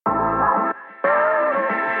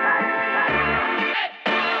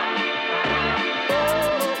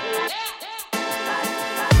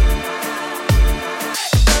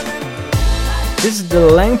This is the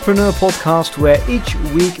Langpreneur podcast, where each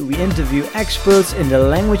week we interview experts in the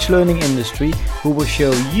language learning industry who will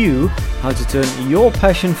show you how to turn your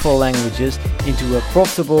passion for languages into a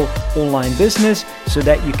profitable online business so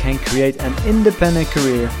that you can create an independent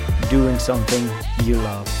career doing something you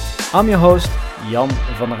love. I'm your host, Jan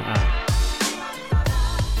van der Aa.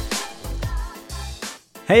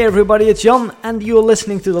 Hey everybody, it's Jan and you're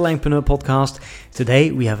listening to the Langpreneur podcast. Today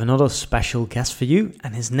we have another special guest for you,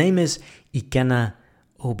 and his name is Ikenna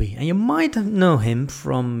Obi. And you might know him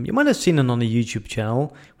you might have seen him on a YouTube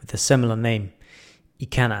channel with a similar name,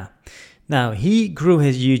 Ikenna. Now, he grew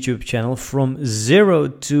his YouTube channel from 0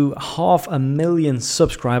 to 500,000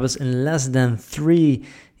 subscribers in less than 3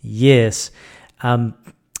 years.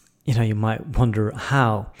 You might wonder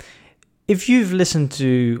how. If you've listened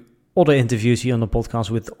to other interviews here on the podcast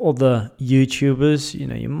with other YouTubers,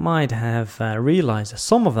 you might have realized that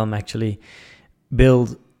some of them actually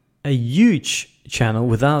build a huge channel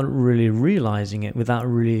without really realizing it, without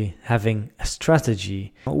really having a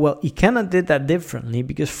strategy. Well, Ikenna did that differently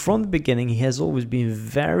because from the beginning he has always been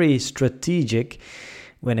very strategic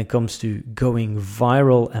when it comes to going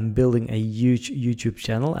viral and building a huge YouTube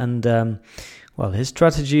channel. And his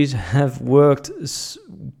strategies have worked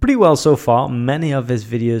pretty well so far. Many of his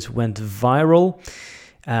videos went viral.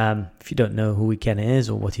 If you don't know who Ikenna is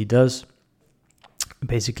or what he does,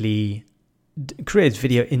 basically creates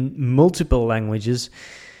video in multiple languages.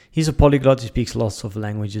 He's a polyglot. He speaks lots of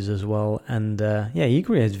languages as well. And he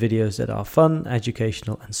creates videos that are fun,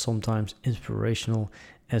 educational, and sometimes inspirational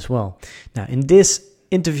as well. Now, in this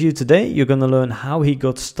interview today, you're going to learn how he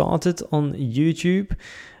got started on YouTube,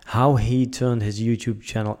 how he turned his YouTube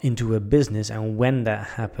channel into a business and when that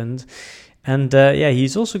happened. And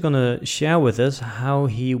he's also going to share with us how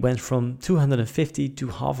he went from 250 to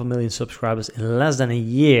 500,000 subscribers in less than a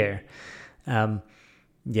year.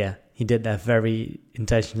 He did that very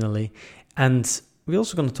intentionally. And we're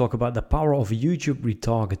also going to talk about the power of YouTube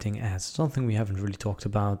retargeting ads, something we haven't really talked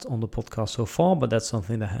about on the podcast so far, but that's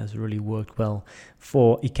something that has really worked well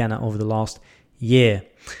for Ikenna over the last year.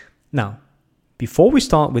 Now, before we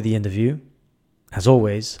start with the interview, as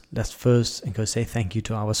always, let's first go say thank you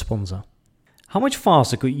to our sponsor. How much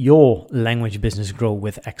faster could your language business grow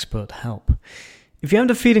with expert help? If you have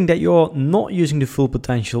the feeling that you're not using the full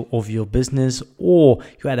potential of your business, or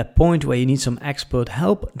you're at a point where you need some expert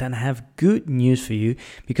help, then I have good news for you,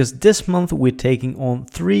 because this month we're taking on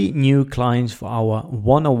 3 new clients for our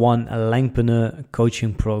 101 Langpreneur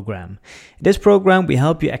coaching program. In this program, we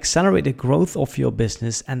help you accelerate the growth of your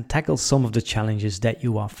business and tackle some of the challenges that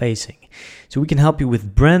you are facing. So we can help you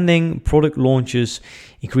with branding, product launches,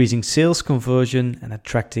 increasing sales conversion, and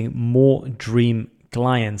attracting more dream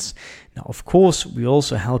clients. Now, of course, we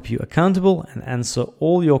also help you accountable and answer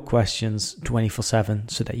all your questions 24/7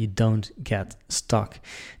 so that you don't get stuck.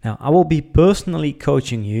 Now, I will be personally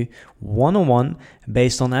coaching you one-on-one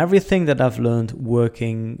based on everything that I've learned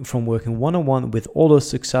working one-on-one with other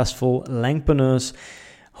successful Langpreneurs,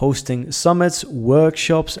 hosting summits,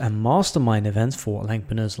 workshops, and mastermind events for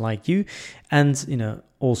Langpreneurs like you, and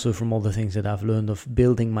also from all the things that I've learned of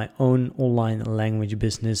building my own online language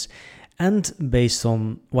business, and based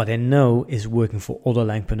on what I know is working for other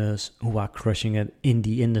Langpreneurs who are crushing it in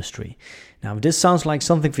the industry. Now, if this sounds like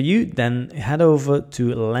something for you, then head over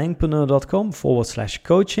to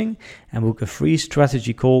langpreneur.com/coaching and book a free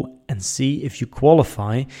strategy call and see if you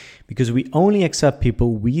qualify, because we only accept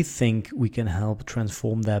people we think we can help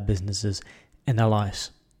transform their businesses and their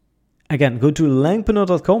lives. Again, go to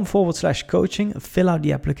langpreneur.com/coaching, fill out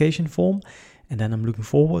the application form, and then I'm looking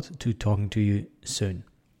forward to talking to you soon.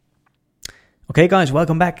 Okay, guys,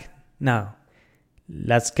 welcome back. Now,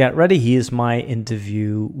 let's get ready. Here's my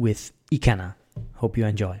interview with Ikenna. Hope you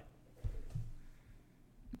enjoy.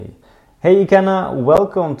 Hey, Ikenna,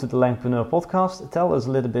 welcome to the Langpreneur podcast. Tell us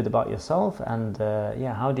a little bit about yourself and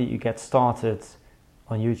how did you get started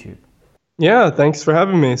on YouTube? Yeah, thanks for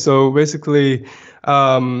having me. So basically,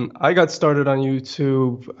 I got started on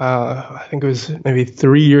YouTube, I think it was maybe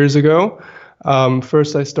 3 years ago.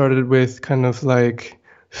 First, I started with kind of like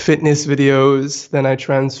fitness videos. Then I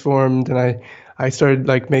transformed and I started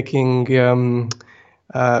like making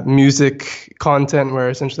music content where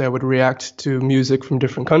essentially I would react to music from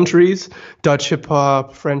different countries, Dutch hip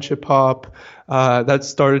hop, French hip hop. That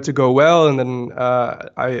started to go well, and then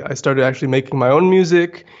I started actually making my own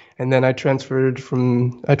music, and then I transformed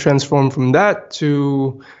from that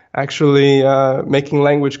to actually making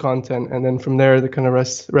language content, and then from there the kind of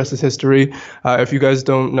rest is history. If you guys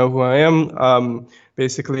don't know who I am,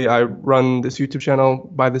 basically I run this YouTube channel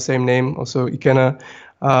by the same name, also Ikenna,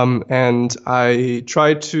 and I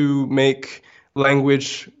try to make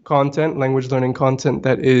language content, language learning content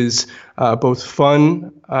that is both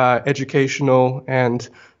fun, educational, and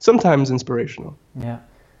sometimes inspirational. Yeah.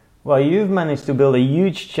 Well, you've managed to build a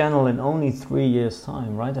huge channel in only 3 years'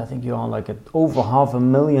 time, right? I think you're on like over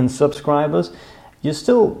 500,000 subscribers. You're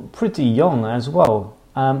still pretty young as well.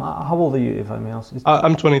 How old are you, if I may ask?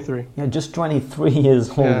 I'm 23. Yeah, just 23 years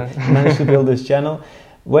old. Yeah. You managed to build this channel.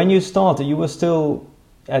 When you started, you were still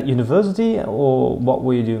at university, or what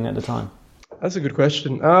were you doing at the time? That's a good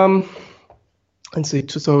question. Let's see.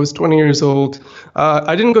 So I was 20 years old.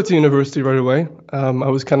 I didn't go to university right away. I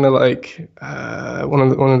was kind of like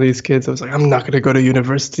one of these kids. I was like, I'm not gonna go to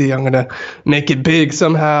university. I'm gonna make it big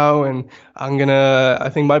somehow, and I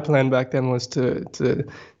think my plan back then was to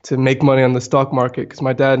make money on the stock market, because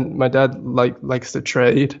my dad likes to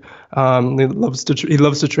trade. He loves to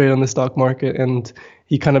trade on the stock market, and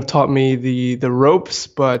he kind of taught me the ropes,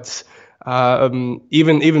 but.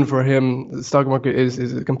 Even for him, the stock market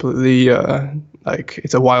is completely like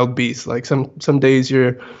it's a wild beast. Like some days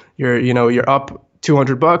you're up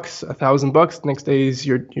 $200, $1,000. Next days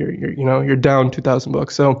you're down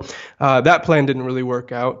 $2,000. So that plan didn't really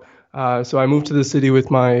work out. So I moved to the city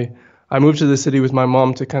with my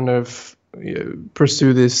mom to kind of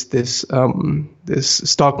pursue this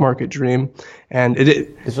stock market dream, and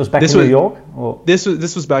This was back in New York, or? This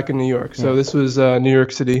was back in New York. So this was New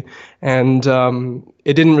York City, and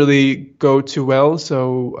it didn't really go too well.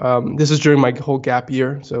 So this was during my whole gap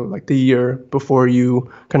year, so like the year before you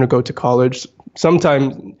kind of go to college.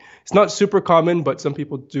 Sometimes it's not super common, but some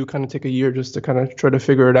people do kind of take a year just to kind of try to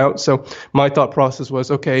figure it out. So my thought process was,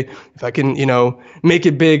 okay, if I can, make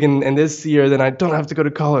it big in this year, then I don't have to go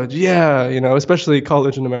to college. Yeah, especially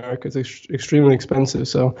college in America is extremely expensive.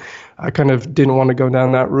 So I kind of didn't want to go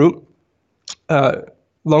down that route.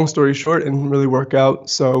 Long story short, it didn't really work out.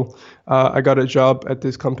 So I got a job at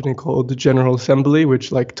this company called the General Assembly,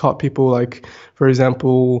 which like taught people, like, for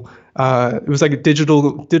example, it was like a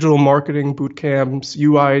digital marketing boot camps,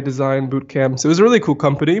 UI design boot camps. It was a really cool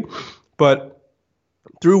company, but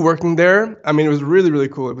through working there, I mean, it was really, really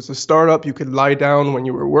cool. It was a startup. You could lie down when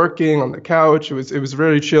you were working on the couch. It was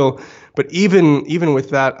very chill. But even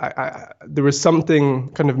with that, there was something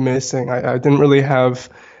kind of missing. I didn't really have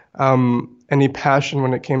any passion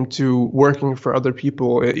when it came to working for other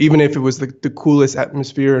people, even if it was the coolest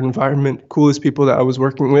atmosphere, environment, coolest people that I was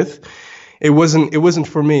working with. It wasn't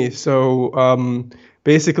for me. So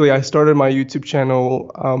basically, I started my YouTube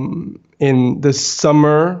channel in the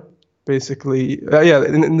summer. Basically,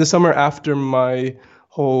 in the summer after my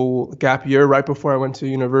whole gap year, right before I went to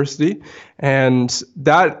university, and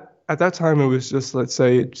that at that time it was just, let's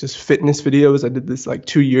say, just fitness videos. I did this like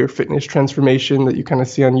 2-year fitness transformation that you kind of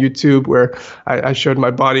see on YouTube, where I showed my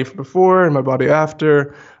body before and my body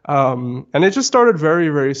after, and it just started very,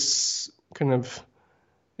 very kind of.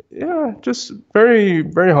 Yeah, just very,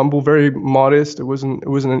 very humble, very modest. It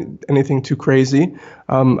wasn't anything too crazy.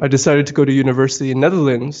 I decided to go to university in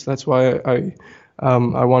Netherlands. That's why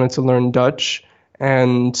I wanted to learn Dutch.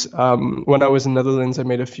 And when I was in Netherlands, I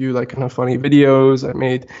made a few like kind of funny videos. I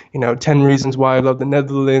made 10 reasons why I love the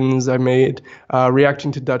Netherlands. I made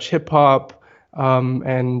reacting to Dutch hip hop,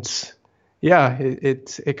 and yeah,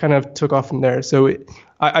 it kind of took off from there. So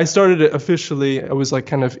I started it officially. I was like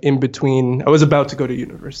kind of in between. I was about to go to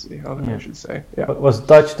university, I should say. Yeah. But was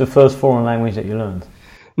Dutch the first foreign language that you learned?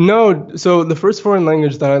 No. So the first foreign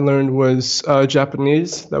language that I learned was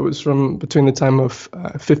Japanese. That was from between the time of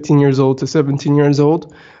 15 years old to 17 years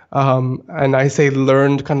old. And I say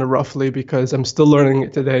learned kind of roughly because I'm still learning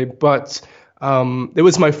it today. But it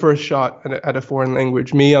was my first shot at a foreign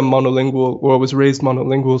language. Me, I'm monolingual, or I was raised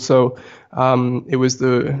monolingual. So it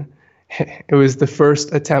was the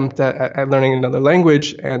first attempt at learning another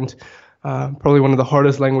language, and probably one of the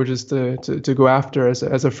hardest languages to go after as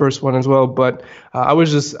a first one as well. But I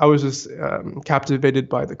was just captivated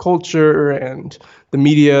by the culture and the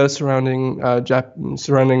media surrounding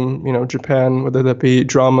Japan, whether that be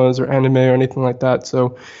dramas or anime or anything like that.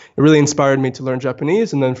 So it really inspired me to learn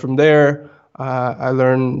Japanese, and then from there I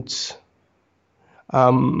learned.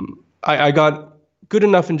 I got good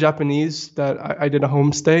enough in Japanese that I did a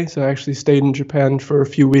homestay. So I actually stayed in Japan for a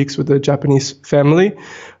few weeks with a Japanese family,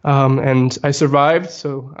 and I survived.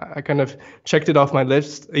 So I kind of checked it off my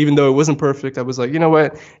list, even though it wasn't perfect. I was like, you know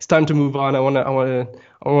what, it's time to move on. I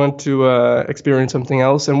want to experience something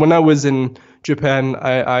else. And when I was in Japan,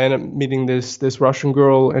 I ended up meeting this Russian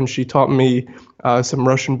girl, and she taught me some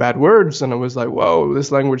Russian bad words, and I was like, whoa, this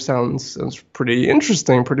language sounds pretty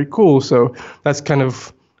interesting, pretty cool. So that's kind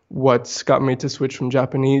of what got me to switch from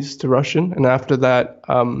Japanese to Russian, and after that,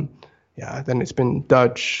 then it's been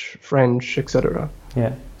Dutch, French, etc.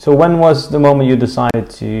 Yeah. So when was the moment you decided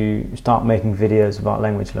to start making videos about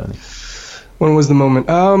language learning? When was the moment?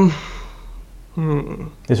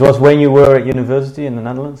 This was when you were at university in the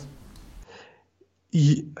Netherlands?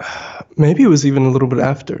 Maybe it was even a little bit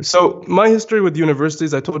after. So my history with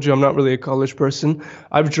universities, I told you I'm not really a college person.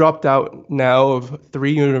 I've dropped out now of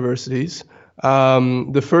 3 universities.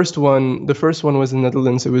 The first one was in the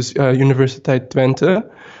Netherlands. It was Universiteit Twente.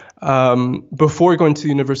 Before going to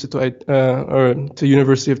University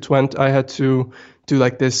of Twente, I had to do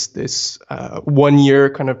like this 1 year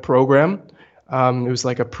kind of program. It was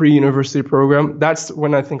like a pre-university program. That's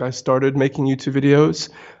when I think I started making YouTube videos.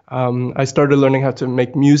 I started learning how to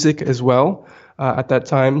make music as well at that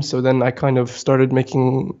time. So then I kind of started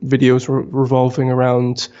making videos revolving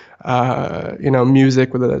around,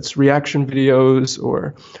 music, whether that's reaction videos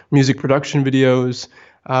or music production videos.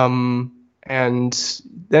 And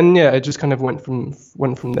then, yeah, it just kind of went from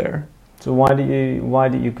there. So why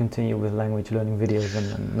did you continue with language learning videos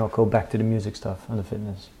and not go back to the music stuff and the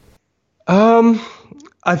fitness?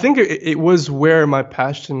 I think it was where my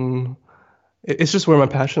passion. It's just where my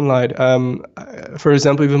passion lied. For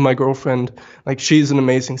example, even my girlfriend, like she's an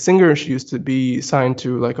amazing singer. She used to be signed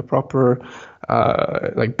to like a proper,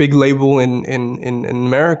 like big label in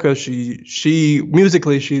America. She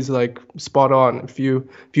musically she's like spot on. If you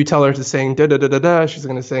tell her to sing da da da da da, she's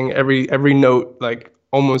gonna sing every note like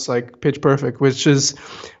almost like pitch perfect, which is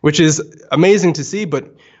amazing to see.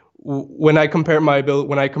 But when I compared my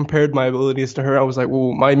abilities to her, I was like,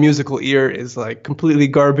 well, my musical ear is like completely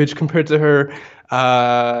garbage compared to her.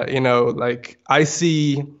 Like I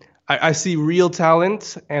see real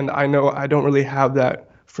talent, and I know I don't really have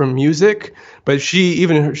that from music. But she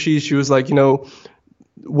was like,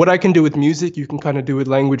 what I can do with music, you can kind of do with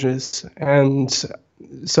languages. And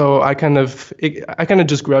so I kind of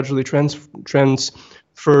just gradually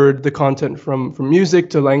transferred the content from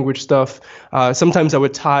music to language stuff. Sometimes I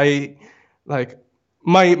would tie, like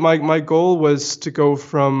my goal was to go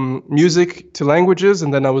from music to languages,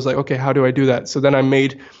 and then I was like, okay, how do I do that? So then I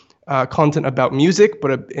made content about music,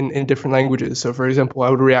 but in different languages. So for example, I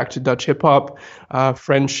would react to Dutch hip hop,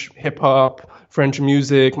 French hip hop, French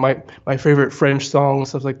music, my favorite French songs,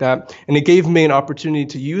 stuff like that. And it gave me an opportunity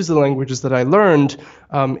to use the languages that I learned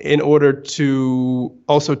in order to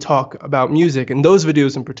also talk about music. And those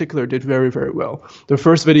videos in particular did very, very well. The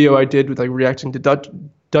first video I did with like reacting to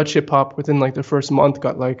Dutch hip hop within like the first month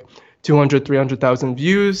got like 200, 300,000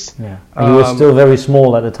 views. Yeah. And you were still very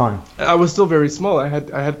small at the time. I was still very small. I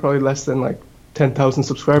had probably less than like 10,000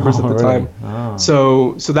 subscribers at the really? time. Oh.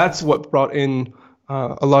 So that's what brought in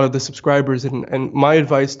a lot of the subscribers. And my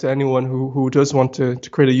advice to anyone who does want to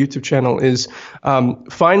create a YouTube channel is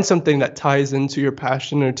find something that ties into your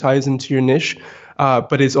passion or ties into your niche,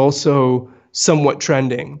 but is also somewhat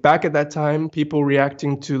trending. Back at that time, people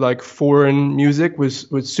reacting to like foreign music was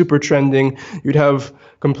super trending. You'd have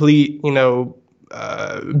complete,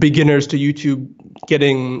 beginners to YouTube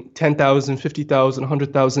getting 10,000, 50,000,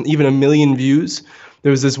 100,000, even 1 million views. There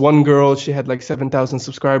was this one girl, she had like 7,000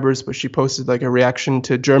 subscribers, but she posted like a reaction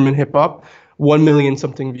to German hip hop, 1 million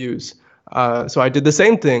something views. So I did the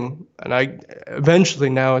same thing, and I eventually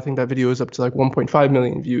now I think that video is up to like 1.5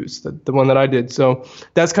 million views, the one that I did. So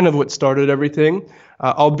that's kind of what started everything.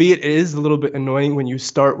 Albeit it is a little bit annoying when you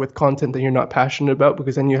start with content that you're not passionate about,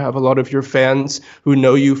 because then you have a lot of your fans who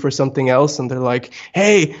know you for something else, and they're like,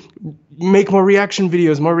 hey, make more reaction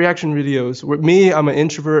videos. With me, I'm an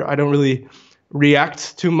introvert. I don't really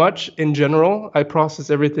react too much in general. I process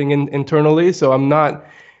everything internally, so I'm not.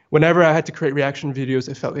 Whenever I had to create reaction videos,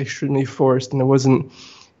 it felt extremely forced, and it wasn't.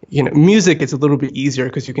 Music is a little bit easier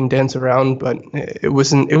because you can dance around, but it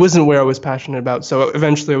wasn't where I was passionate about. So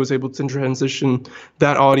eventually, I was able to transition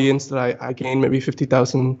that audience that I gained maybe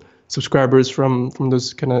 50,000 subscribers from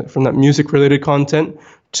that music related content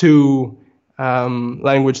to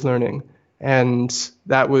language learning, and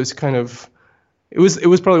that was kind of. It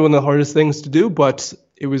was probably one of the hardest things to do, but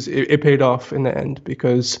it paid off in the end,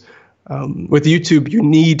 because with YouTube you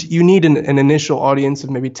need an initial audience of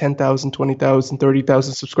maybe 10,000, 20,000,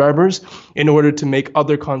 30,000 subscribers in order to make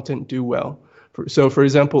other content do well. So for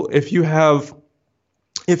example, if you have,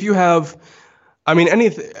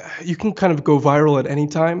 anything, you can kind of go viral at any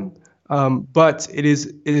time, but it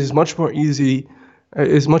is much more easy.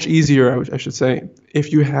 Is much easier, I should say,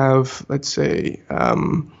 if you have, let's say,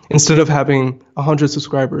 instead of having 100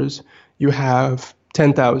 subscribers, you have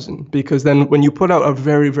 10,000, because then when you put out a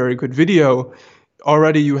very, very good video,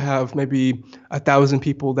 already you have maybe 1,000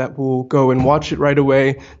 people that will go and watch it right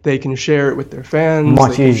away. They can share it with their fans.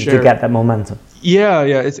 Much easier to get that momentum. Yeah,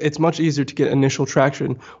 it's much easier to get initial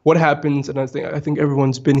traction. What happens, and I think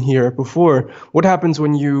everyone's been here before, what happens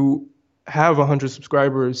when you have 100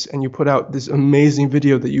 subscribers and you put out this amazing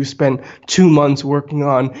video that you spent 2 months working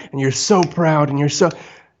on, and you're so proud, and you're so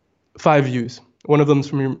 5 views. One of them's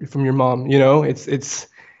from your mom. You know, it's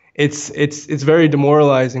very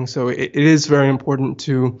demoralizing. So it is very important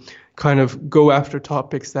to kind of go after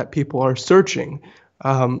topics that people are searching,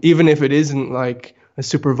 even if it isn't like a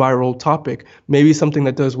super viral topic. Maybe something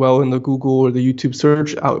that does well in the Google or the YouTube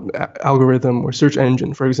search algorithm or search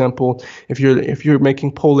engine. For example, if you're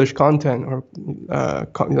making Polish content or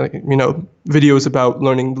videos about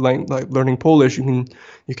learning Polish, you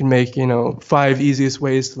can make 5 easiest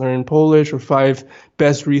ways to learn Polish or 5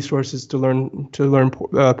 best resources to learn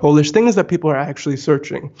Polish, things that people are actually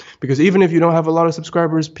searching. Because even if you don't have a lot of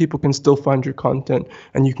subscribers, people can still find your content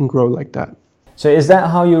and you can grow like that. So is that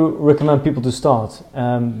how you recommend people to start?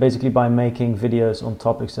 Basically by making videos on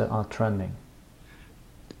topics that are trending?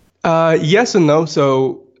 Yes and no.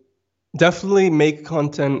 So definitely make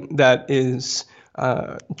content that is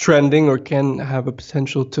trending or can have a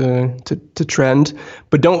potential to trend,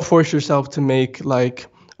 but don't force yourself to make like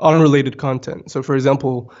unrelated content. So for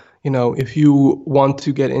example, if you want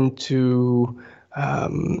to get into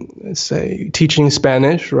say teaching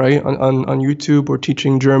Spanish, right, on YouTube, or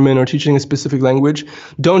teaching German, or teaching a specific language,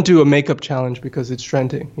 don't do a makeup challenge because it's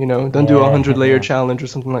trending. Don't do a 100-layer challenge or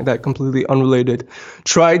something like that, completely unrelated.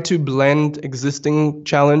 Try to blend existing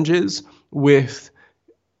challenges with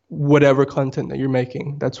whatever content that you're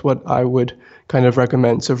making. That's what I would kind of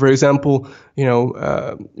recommend. So for example,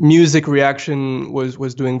 music reaction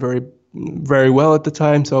was doing very, very well at the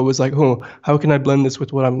time. So I was like, oh, how can I blend this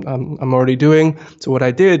with what I'm already doing? So what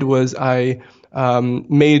I did was I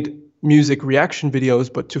made music reaction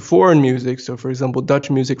videos, but to foreign music. So for example,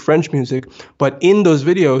 Dutch music, French music. But in those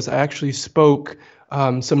videos, I actually spoke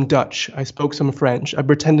some Dutch. I spoke some French. I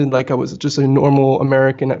pretended like I was just a normal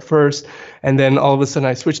American at first. And then all of a sudden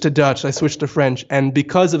I switched to Dutch, I switched to French. And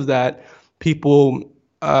because of that, people,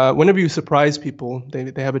 whenever you surprise people,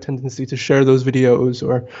 they have a tendency to share those videos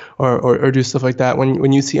or do stuff like that.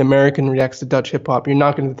 When you see American reacts to Dutch hip hop, you're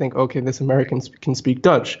not going to think, okay, this American can speak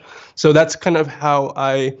Dutch. So that's kind of how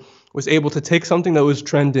I was able to take something that was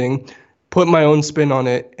trending, put my own spin on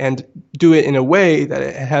it, and do it in a way that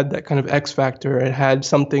it had that kind of X factor. It had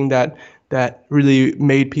something that really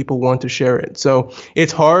made people want to share it. So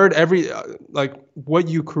it's hard. What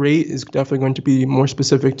you create is definitely going to be more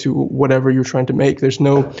specific to whatever you're trying to make. There's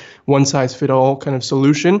no one size fit all kind of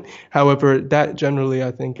solution. However, that generally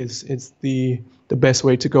I think is the best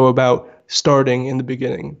way to go about starting in the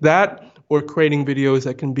beginning. That, or creating videos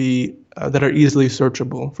that can be that are easily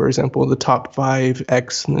searchable. For example, the top 5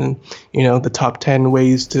 X, and the top 10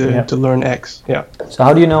 ways to learn X. Yeah. So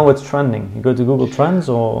how do you know what's trending? You go to Google Trends,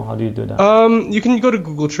 or how do you do that? You can go to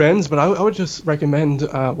Google Trends, but I would just recommend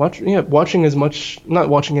watching as much, not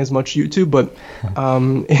watching as much YouTube, but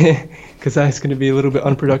because that's going to be a little bit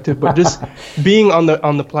unproductive. But just being on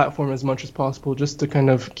the platform as much as possible, just to kind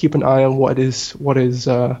of keep an eye on what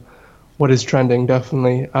is trending,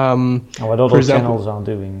 definitely. What all those channels are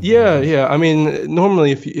doing. Yeah. I mean,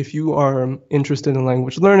 normally if you are interested in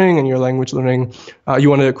language learning and you're language learning, you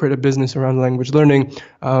want to create a business around language learning,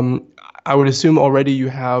 I would assume already you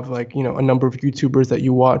have a number of YouTubers that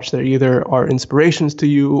you watch that either are inspirations to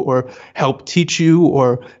you or help teach you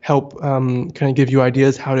or help kind of give you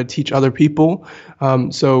ideas how to teach other people.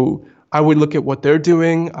 So I would look at what they're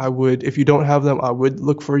doing. If you don't have them, I would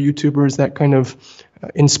look for YouTubers that kind of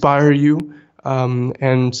inspire you,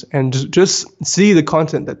 and just see the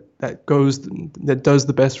content that does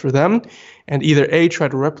the best for them, and either A, try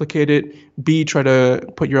to replicate it, B, try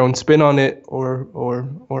to put your own spin on it, or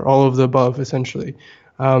all of the above, essentially.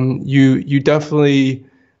 You definitely,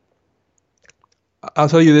 I'll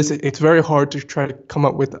tell you this, it's very hard to try to come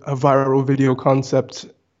up with a viral video concept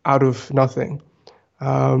out of nothing.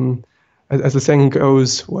 As the saying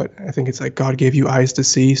goes, I think it's like God gave you eyes to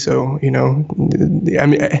see. So,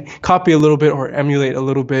 copy a little bit or emulate a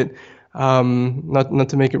little bit, not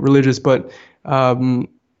to make it religious, but,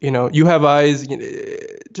 you have eyes,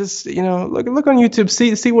 just, look on YouTube,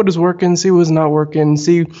 see what is working, see what is not working,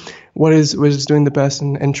 see what is doing the best,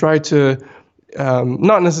 and try to,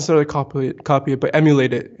 not necessarily copy it, but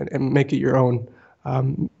emulate it and make it your own.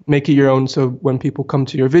 make it your own. So when people come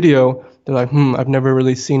to your video, they're like, I've never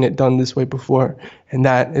really seen it done this way before. And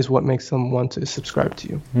that is what makes them want to subscribe to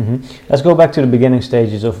you. Let's go back to the beginning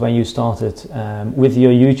stages of when you started with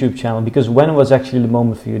your YouTube channel, because when was actually the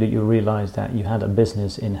moment for you that you realized that you had a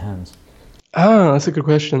business in hand? That's a good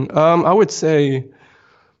question. I would say,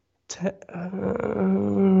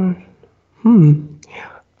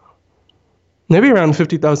 maybe around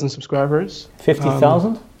 50,000 subscribers.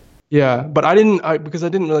 50,000? Yeah, but because I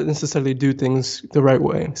didn't really necessarily do things the right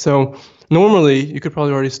way. So normally you could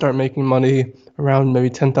probably already start making money around maybe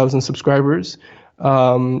 10,000 subscribers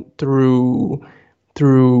through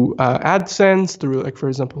AdSense, through, like, for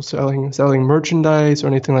example, selling merchandise or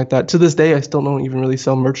anything like that. To this day, I still don't even really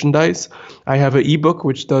sell merchandise. I have an ebook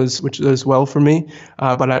which does well for me,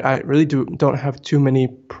 but I really don't have too many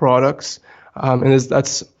products, and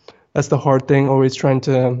that's the hard thing, always trying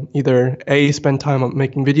to either A, spend time on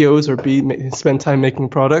making videos, or B, spend time making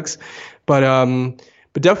products.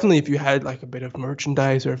 But definitely if you had like a bit of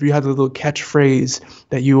merchandise, or if you had a little catchphrase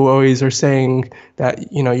that you always are saying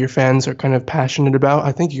that, your fans are kind of passionate about,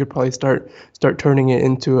 I think you could probably start turning it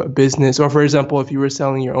into a business. Or for example, if you were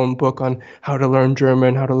selling your own book on how to learn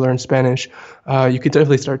German, how to learn Spanish, you could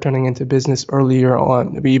definitely start turning into business earlier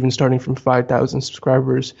on, maybe even starting from 5,000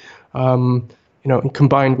 subscribers. And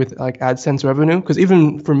combined with like AdSense revenue, because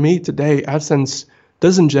even for me today, AdSense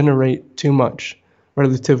doesn't generate too much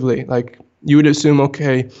relatively. Like, you would assume,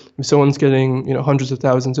 okay, if someone's getting, hundreds of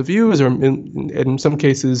thousands of views, or in some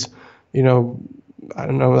cases, I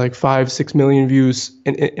don't know, like 5-6 million views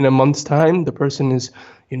in a month's time, the person is,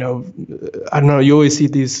 I don't know, you always see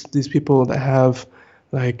these people that have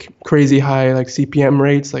like crazy high like CPM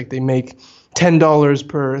rates, like they make $10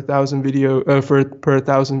 per 1,000 per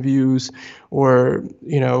 1,000 views, or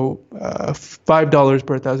 $5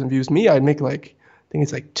 per 1,000 views. Me, I'd make I think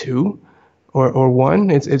it's like 2 or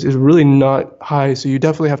 1. It's really not high. So you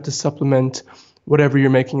definitely have to supplement whatever you're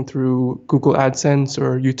making through Google AdSense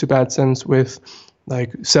or YouTube AdSense with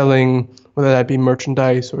like selling, whether that be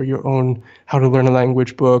merchandise or your own how to learn a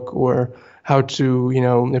language book, or how to,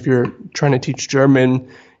 if you're trying to teach German,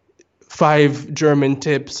 5 German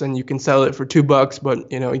tips, and you can sell it for $2, but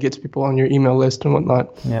it gets people on your email list and whatnot.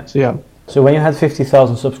 Yeah. So yeah. So when you had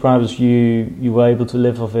 50,000 subscribers, you were able to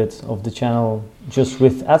live off the channel just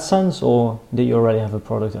with AdSense, or did you already have a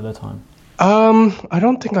product at the time? I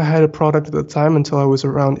don't think I had a product at the time until I was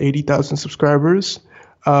around 80,000 subscribers.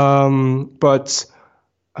 But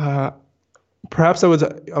perhaps I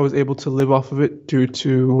was able to live off of it due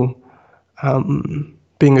to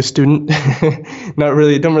being a student. Don't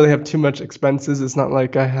really have too much expenses. It's not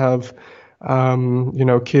like I have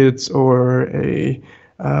kids or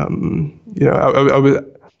I was,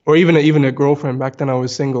 or even a girlfriend. Back then I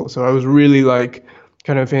was single, so I was really like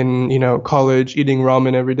kind of in college, eating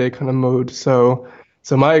ramen every day kind of mode. So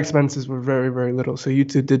my expenses were very, very little. So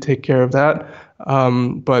YouTube did take care of that.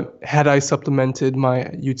 But had I supplemented my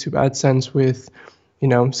YouTube AdSense with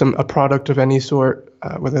a product of any sort,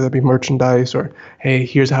 whether that be merchandise, or hey,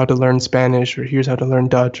 here's how to learn Spanish, or here's how to learn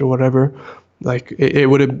Dutch, or whatever, like I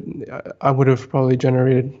would have probably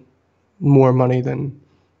generated more money than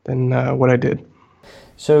what I did.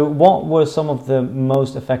 So what were some of the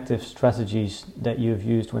most effective strategies that you've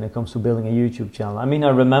used when it comes to building a YouTube channel? I mean, I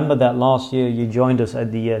remember that last year you joined us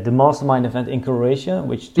at the Mastermind event in Croatia,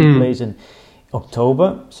 which took place in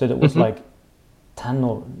October. So that was like 10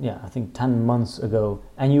 months ago.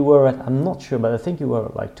 And you were at, I'm not sure, but I think you were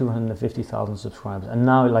at like 250,000 subscribers. And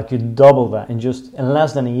now like you double that in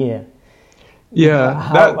less than a year.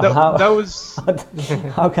 Yeah, that was...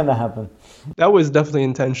 How can that happen? That was definitely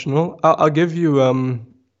intentional. I'll give you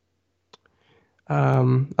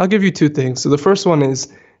I'll give you 2 things. So the first one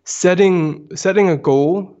is setting a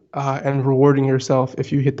goal and rewarding yourself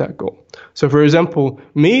if you hit that goal. So for example,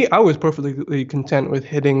 me, I was perfectly content with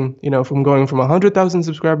hitting, from going from 100,000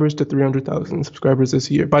 subscribers to 300,000 subscribers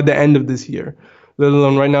this year, by the end of this year. Let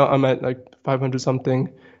alone right now I'm at like 500 something,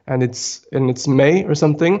 and it's May or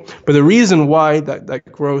something. But the reason why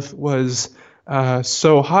that growth was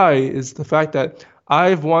so high is the fact that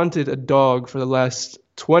I've wanted a dog for the last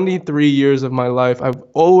 23 years of my life. I've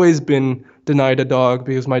always been denied a dog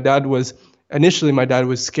because my dad was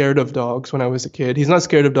scared of dogs when I was a kid. He's not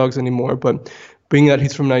scared of dogs anymore, but being that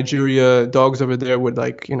he's from Nigeria, dogs over there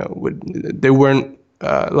they weren't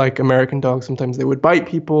like American dogs. Sometimes they would bite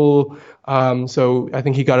people. So I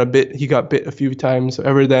think he got bit a few times. So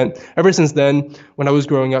ever since then, when I was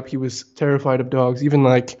growing up, he was terrified of dogs,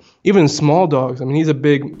 even small dogs. I mean, he's a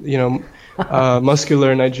big,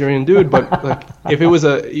 muscular Nigerian dude, but like if it was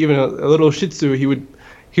even a little Shih Tzu, he'd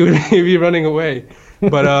be running away.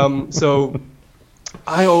 But so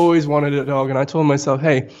I always wanted a dog, and I told myself,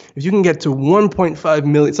 hey, if you can get to 1.5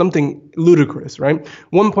 million, something ludicrous, right?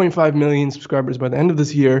 1.5 million subscribers by the end of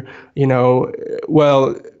this year,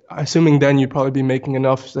 well, assuming then you'd probably be making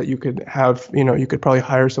enough so that you could have, you could probably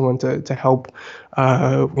hire someone to help,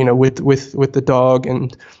 with the dog,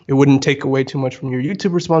 and it wouldn't take away too much from your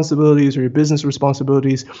YouTube responsibilities or your business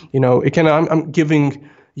responsibilities. It can. I'm giving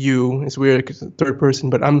you, it's weird because it's third person,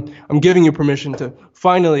 but I'm giving you permission to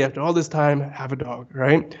finally, after all this time, have a dog,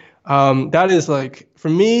 right? That is like, for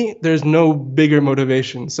me, there's no bigger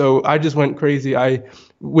motivation. So I just went crazy.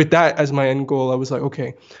 With that as my end goal, I was like,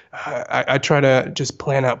 okay, I try to just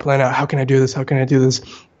plan out, how can I do this? How can I do this?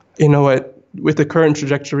 You know what? With the current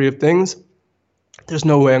trajectory of things, there's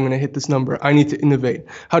no way I'm going to hit this number. I need to innovate.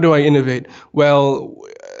 How do I innovate? Well,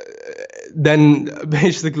 then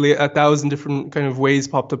basically 1,000 different kind of ways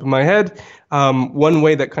popped up in my head. One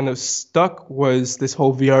way that kind of stuck was this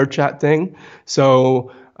whole VR chat thing.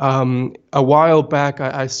 So a while back,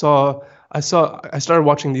 I started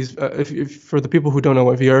watching these. If for the people who don't know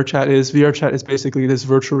what VR chat is basically this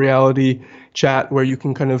virtual reality chat where you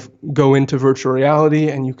can kind of go into virtual reality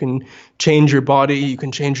and you can change your body, you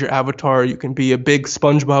can change your avatar, you can be a big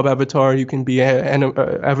SpongeBob avatar, you can be an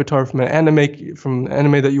avatar from an anime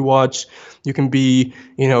that you watch, you can be,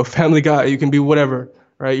 Family Guy, you can be whatever,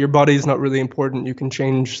 right? Your body is not really important. You can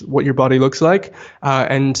change what your body looks like,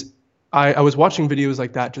 and I was watching videos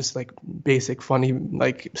like that, just like basic, funny,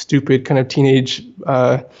 like stupid kind of teenage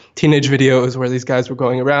videos where these guys were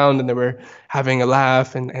going around and they were having a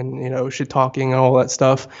laugh and shit talking and all that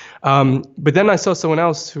stuff. But then I saw someone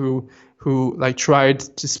else who like tried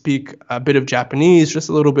to speak a bit of Japanese, just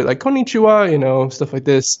a little bit, like konnichiwa, stuff like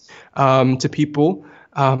this, to people.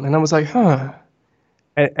 And I was like, huh.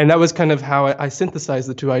 And that was kind of how I synthesized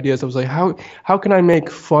the two ideas. I was like, how can I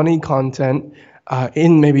make funny content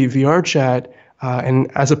in maybe VR chat,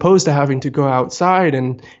 and as opposed to having to go outside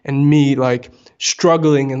and me like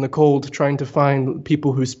struggling in the cold trying to find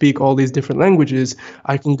people who speak all these different languages,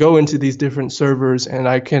 I can go into these different servers and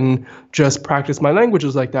I can just practice my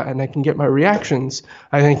languages like that, and I can get my reactions.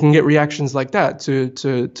 I can get reactions like that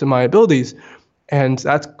to my abilities, and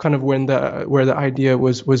that's kind of where the idea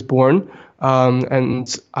was born.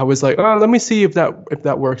 And I was like, oh, let me see if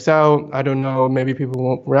that works out. I don't know, maybe people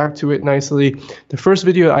won't react to it nicely. The first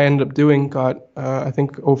video I ended up doing got, I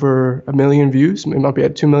think, over 1 million views. It might be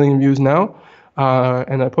at 2 million views now.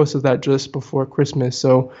 And I posted that just before Christmas,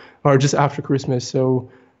 or just after Christmas. So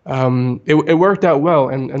it worked out well.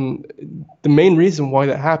 And the main reason why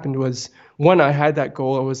that happened was, one, I had that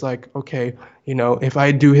goal. I was like, okay, if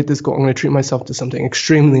I do hit this goal, I'm going to treat myself to something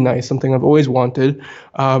extremely nice, something I've always wanted.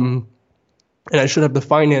 And I should have the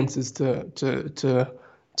finances to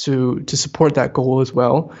support that goal as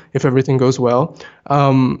well, if everything goes well.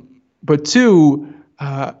 But two,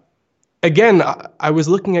 again, I was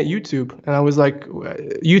looking at YouTube, and I was like,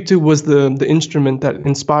 YouTube was the instrument that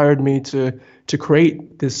inspired me to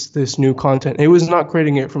create this new content. It was not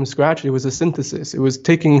creating it from scratch. It was a synthesis. It was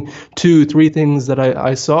taking 2-3 things that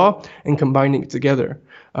I saw and combining it together.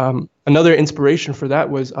 Another inspiration for that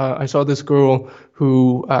was I saw this girl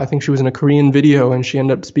who I think she was in a Korean video, and she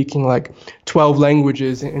ended up speaking like 12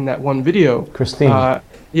 languages in that one video. Christine.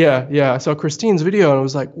 Yeah. I saw Christine's video, and I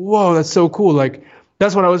was like, whoa, that's so cool. Like,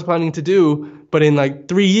 that's what I was planning to do, but in like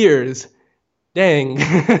 3 years. Dang.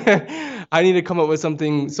 I need to come up with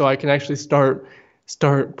something so I can actually start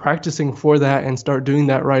practicing for that and start doing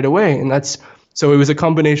that right away. And so it was a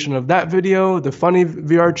combination of that video, the funny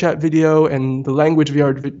VR chat video, and the language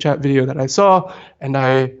VR chat video that I saw, and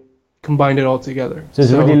I combined it all together. So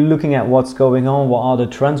it's really looking at what's going on, what are the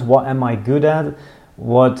trends, what am I good at,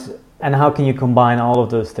 and how can you combine all of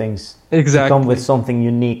those things to come with something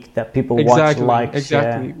unique that people watch, like,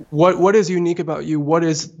 share. What is unique about you? What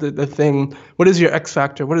is the thing? What is your X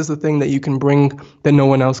factor? What is the thing that you can bring that no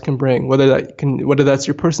one else can bring? Whether that's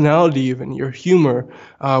your personality, even your humor,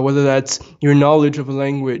 whether that's your knowledge of a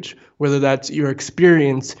language, whether that's your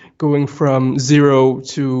experience going from 0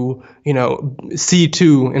 to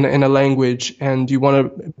C2 in a language, and you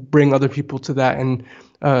want to bring other people to that and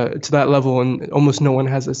to that level, and almost no one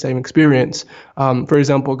has the same experience. For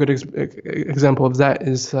example, a good example of that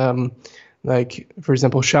is like, for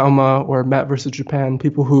example, Shaoma or Matt versus Japan,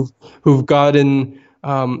 people who've gotten.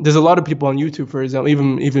 There's a lot of people on YouTube, for example,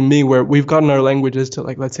 even me, where we've gotten our languages to,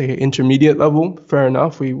 like, let's say, intermediate level. Fair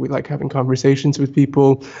enough. We like having conversations with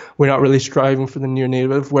people. We're not really striving for the near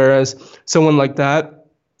native. Whereas someone like that,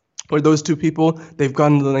 or those two people, they've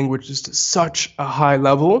gotten the languages to such a high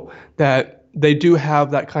level that they do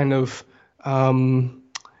have that kind of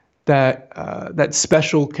that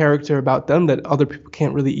special character about them that other people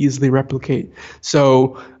can't really easily replicate.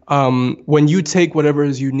 So when you take whatever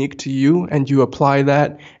is unique to you and you apply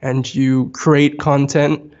that and you create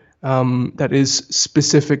content that is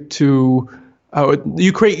specific to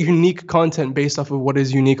you create unique content based off of what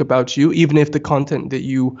is unique about you, even if the content that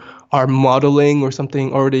you are modeling or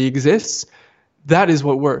something already exists. That is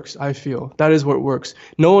what works, I feel. That is what works.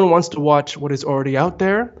 No one wants to watch what is already out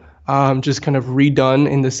there, just kind of redone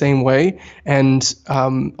in the same way. And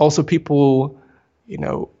also people,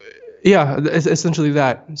 yeah, it's essentially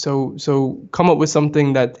that. So come up with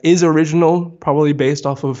something that is original, probably based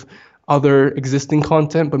off of other existing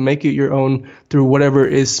content, but make it your own through whatever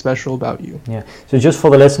is special about you. Yeah. So just for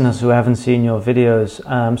the listeners who haven't seen your videos,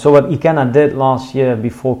 so what Ikenna did last year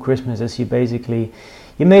before Christmas is he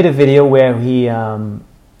made a video where he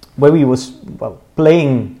was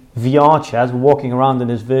playing VR chess, walking around in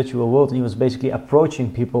this virtual world, and he was basically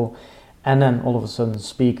approaching people and then all of a sudden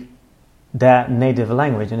speak their native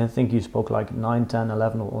language. And I think you spoke like 9, 10,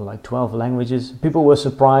 11 or like 12 languages. People were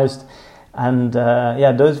surprised. And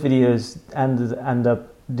those videos ended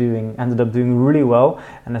up doing really well.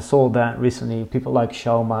 And I saw that recently. People like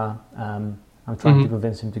Shauma, I'm trying to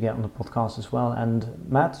convince him to get on the podcast as well. And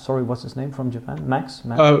Matt, sorry, what's his name from Japan? Max?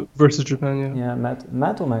 Matt? Versus Japan, yeah. Yeah,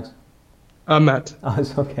 Matt or Max? Matt. Oh,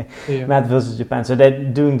 it's okay. Yeah. Matt versus Japan. So they're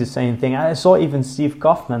doing the same thing. I saw even Steve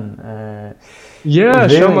Kaufman.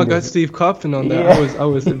 Shauma got Steve Kaufman on that. Yeah. I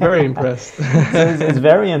was very impressed. So it's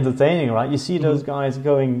very entertaining, right? You see those guys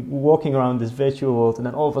walking around this virtual world, and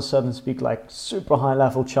then all of a sudden speak like super high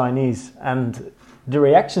level Chinese, and the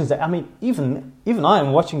reactions that even I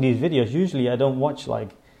am watching these videos. Usually I don't watch like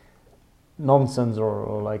nonsense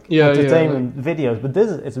or like entertainment videos, but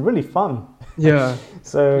it's really fun. Yeah.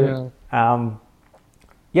 So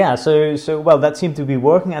that seemed to be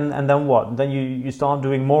working, and then what? Then you start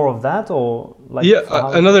doing more of that, or like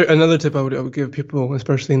another tip I would give people,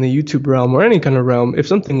 especially in the YouTube realm or any kind of realm, if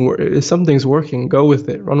something's working, go with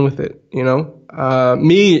it, run with it.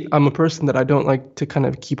 I'm a person that I don't like to kind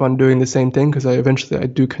of keep on doing the same thing because I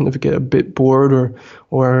do kind of get a bit bored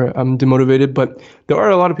or I'm demotivated. But there are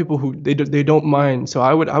a lot of people who they don't mind. So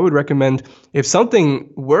I would recommend, if something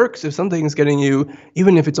works, if something's getting you,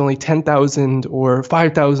 even if it's only 10,000 or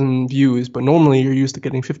 5,000 views, but normally you're used to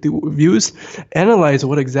getting 50 views, analyze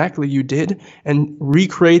what exactly you did and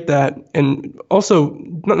recreate that, and also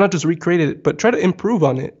not just recreate it, but try to improve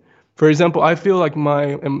on it. For example, I feel like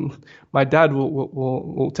my dad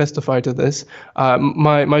will testify to this.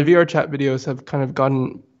 My VR chat videos have kind of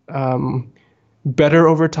gotten better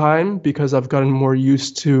over time because I've gotten more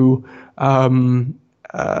used to I've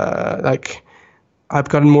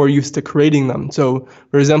gotten more used to creating them. So,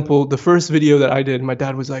 for example, the first video that I did, my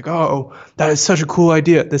dad was like, "Oh, that is such a cool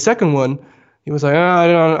idea." The second one, he was like,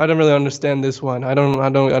 I don't really understand this one. I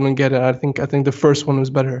don't get it. I think the first one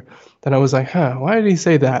was better. Then I was like, why did he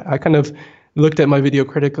say that? I kind of looked at my video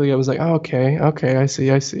critically. I was like, okay, I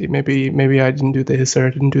see. Maybe I didn't do this or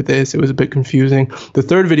I didn't do this. It was a bit confusing. The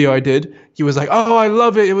third video I did, he was like, oh, I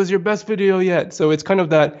love it. It was your best video yet. So it's kind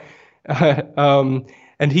of that,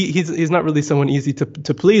 and he's not really someone easy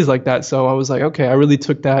to please like that. So I was like, okay, I really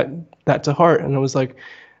took that to heart, and I was like,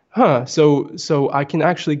 so I can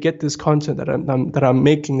actually get this content that I'm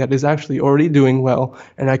making that is actually already doing well,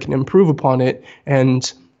 and I can improve upon it.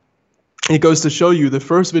 And it goes to show you, the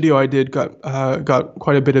first video I did got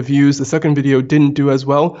quite a bit of views. The second video didn't do as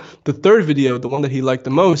well. The third video, the one that he liked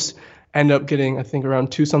the most, ended up getting, I think,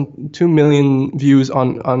 around 2 million views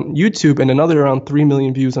on YouTube, and another around 3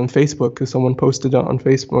 million views on Facebook, because someone posted it on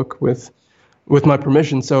Facebook with my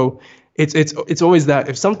permission. So it's always that,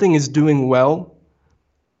 if something is doing well,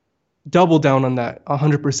 double down on that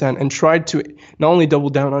 100%, and try to not only double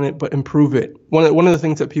down on it but improve it. One of the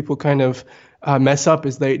things that people kind of mess up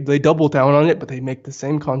is they double down on it, but they make the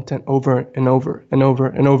same content over and over and over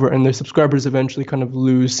and over, and their subscribers eventually kind of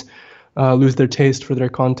lose their taste for their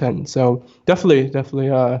content. So definitely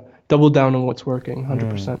double down on what's working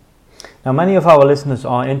 100%. Now, many of our listeners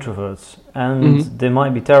are introverts, and they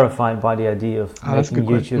might be terrified by the idea of making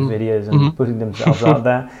YouTube videos and putting themselves out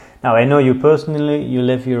there. Now, I know you personally, you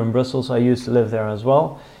live here in Brussels. I used to live there as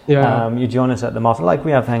well. Yeah. You join us at the Mafia. Like,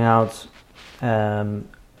 we have hangouts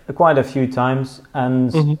quite a few times.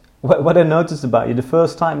 And what I noticed about you, the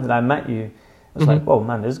first time that I met you, I was like, whoa,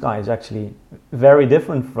 man, this guy is actually very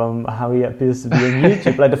different from how he appears to be on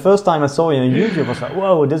YouTube. Like, the first time I saw you on YouTube, I was like,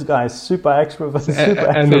 whoa, this guy is super extroverted,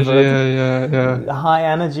 high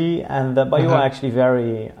energy, and but you are actually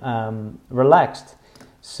very relaxed.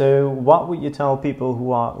 So what would you tell people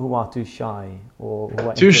who are too shy or who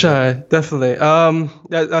are Too introverted? shy, definitely.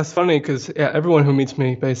 That's funny because yeah, everyone who meets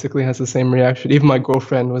me basically has the same reaction. Even my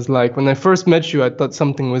girlfriend was like, when I first met you, I thought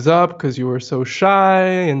something was up because you were so shy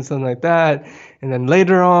and something like that. And then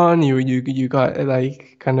later on, you got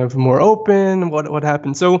like kind of more open. What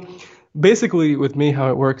happened? So basically, with me, how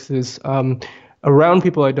it works is around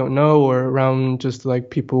people I don't know or around just like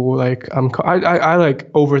people like I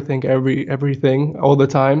like overthink everything all the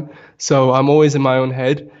time. So I'm always in my own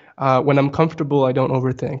head. When I'm comfortable, I don't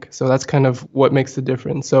overthink. So that's kind of what makes the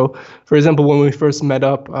difference. So, for example, when we first met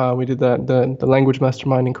up, we did the language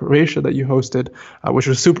mastermind in Croatia that you hosted, which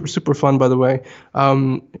was super fun, by the way.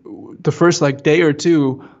 The first like day or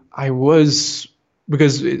two, I was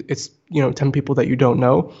because it's 10 people that you don't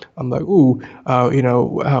know. I'm like, ooh,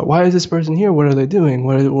 why is this person here? What are they doing?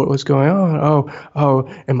 What's going on? Oh,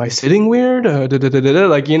 am I sitting weird?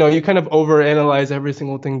 Like, you kind of overanalyze every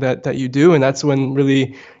single thing that you do, and that's when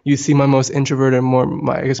really you see my most introverted,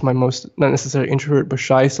 I guess my most not necessarily introvert but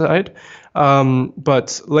shy side.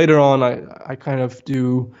 But later on, I kind of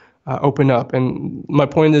do open up, and my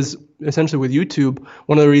point is essentially with YouTube,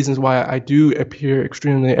 one of the reasons why I do appear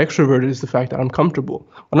extremely extroverted is the fact that I'm comfortable.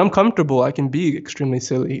 When I'm comfortable, I can be extremely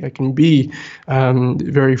silly. I can be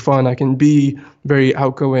very fun. I can be very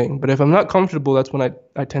outgoing. But if I'm not comfortable, that's when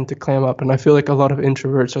I tend to clam up. And I feel like a lot of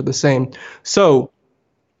introverts are the same. So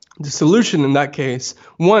the solution in that case,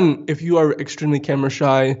 one, if you are extremely camera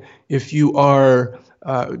shy, if you are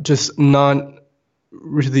just not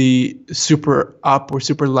really super up or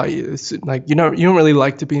super light, it's like you don't really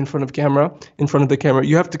like to be in front of the camera,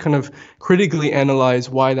 you have to kind of critically analyze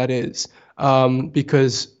why that is,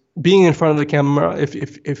 because being in front of the camera,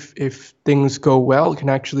 if things go well, can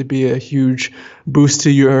actually be a huge boost to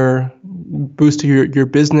your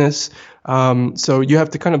business. So you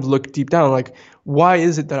have to kind of look deep down, like, why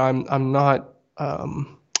is it that I'm not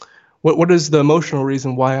what is the emotional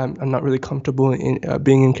reason why I'm not really comfortable in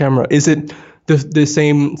being in camera? Is it the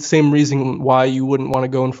same reason why you wouldn't want to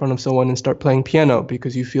go in front of someone and start playing piano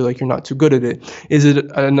because you feel like you're not too good at it? Is it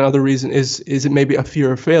another reason? Is it maybe a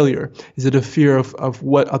fear of failure? Is it a fear of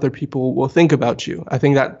what other people will think about you? I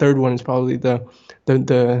think that third one is probably the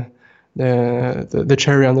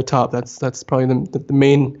cherry on the top. That's probably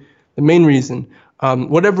the main reason.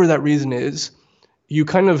 Whatever that reason is, you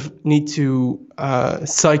kind of need to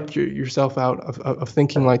psych yourself out of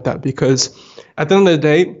thinking like that, because at the end of the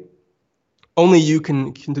day, only you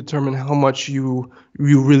can determine how much you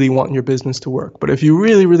really want your business to work. But if you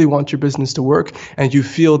really, really want your business to work and you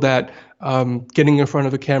feel that getting in front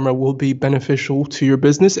of a camera will be beneficial to your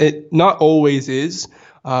business, it not always is.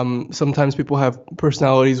 Sometimes people have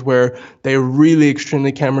personalities where they're really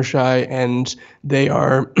extremely camera shy and they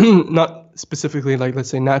are not specifically, like, let's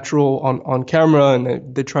say, natural on camera,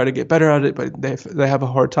 and they try to get better at it, but they have a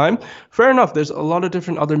hard time. Fair enough. There's a lot of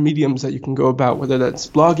different other mediums that you can go about, whether that's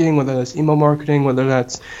blogging, whether that's email marketing, whether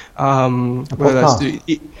that's even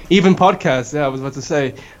podcasts. Yeah, I was about to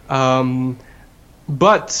say.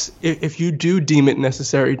 But if you do deem it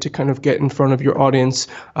necessary to kind of get in front of your audience,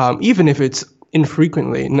 even if it's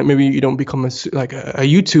infrequently, maybe you don't become a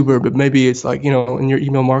YouTuber, but maybe it's like, in your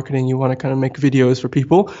email marketing, you want to kind of make videos for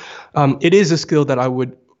people. It is a skill that I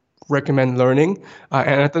would recommend learning.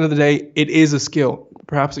 And at the end of the day, it is a skill.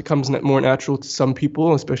 Perhaps it comes more natural to some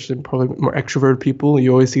people, especially probably more extroverted people.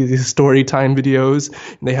 You always see these story time videos,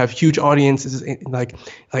 and they have huge audiences, like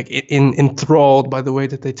enthralled by the way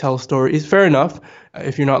that they tell stories. Fair enough.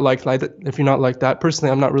 If you're not like that,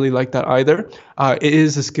 personally, I'm not really like that either. It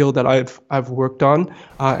is a skill that I've worked on,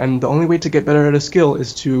 and the only way to get better at a skill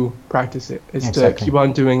is to practice it. To keep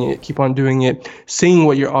on doing it, seeing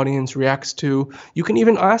what your audience reacts to. You can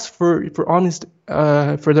even ask for their honest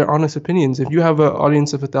opinions. If you have an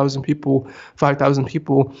audience of 1,000 people, 5,000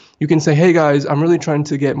 people, you can say, "Hey guys, I'm really trying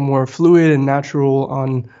to get more fluid and natural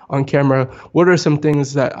on camera. What are some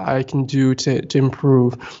things that I can do to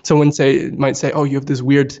improve?" Someone might say, "Oh, you have this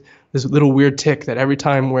little weird tick that every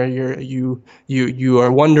time where you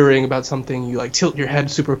are wondering about something, you like tilt your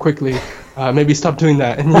head super quickly. Maybe stop doing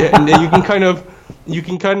that." And you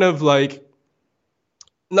can kind of like.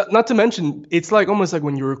 Not to mention, it's like almost like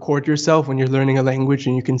when you record yourself when you're learning a language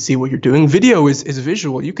and you can see what you're doing. Video is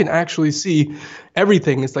visual. You can actually see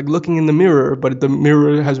everything. It's like looking in the mirror, but the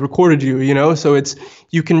mirror has recorded you, So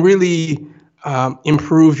you can really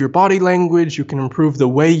improve your body language. You can improve the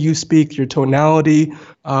way you speak, your tonality.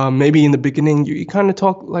 Maybe in the beginning you kind of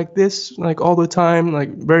talk like this, like all the time,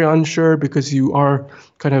 like very unsure because you are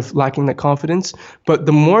kind of lacking that confidence. But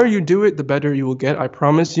the more you do it, the better you will get, I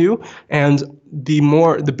promise you. And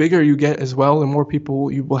the bigger you get as well, the more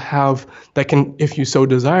people you will have that can, if you so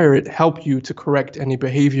desire it, help you to correct any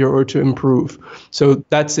behavior or to improve. So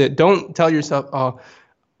that's it. Don't tell yourself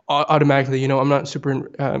automatically, I'm not super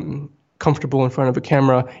comfortable in front of a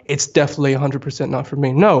camera, it's definitely 100% not for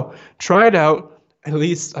me. No, try it out. At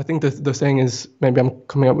least, I think the saying is, maybe I'm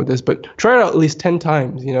coming up with this, but try it out at least 10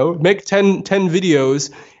 times, make 10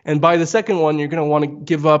 videos, and by the second one, you're going to want to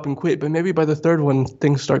give up and quit, but maybe by the third one,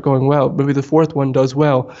 things start going well. Maybe the fourth one does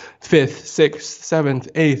well, fifth, sixth, seventh,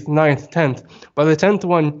 eighth, ninth, 10th. By the 10th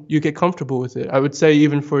one, you get comfortable with it. I would say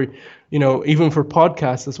even for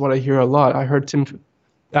podcasts, that's what I hear a lot. I heard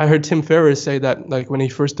Tim Ferriss say that, like, when he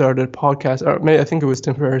first started a podcast, or maybe I think it was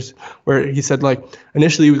Tim Ferriss, where he said, like,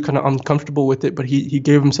 initially he was kind of uncomfortable with it, but he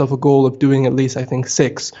gave himself a goal of doing at least, I think,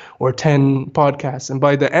 6 or 10 podcasts. And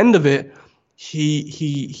by the end of it,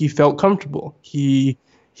 he felt comfortable. He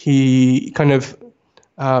kind of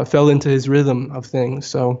fell into his rhythm of things.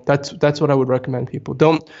 So that's what I would recommend people.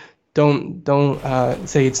 Don't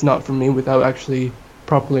say it's not for me without actually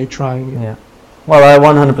properly trying it. Yeah. Well, I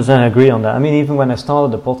 100% agree on that. I mean, even when I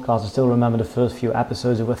started the podcast, I still remember the first few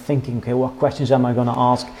episodes. I was thinking, okay, what questions am I going to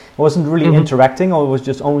ask? I wasn't really interacting, or I was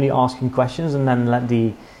just only asking questions and then let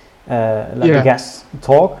the guests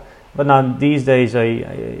talk. But now these days,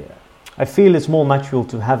 I feel it's more natural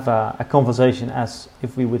to have a conversation as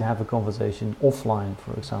if we would have a conversation offline,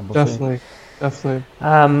 for example. Definitely.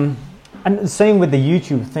 And the same with the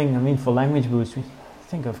YouTube thing. I mean, for Language Boost, I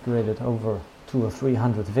think I've created over 200 or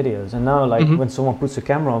 300 videos, and now when someone puts a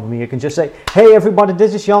camera on me, I can just say, hey everybody,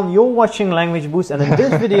 this is Jan, you're watching Language Boost, and in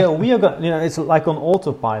this video we are going, it's like on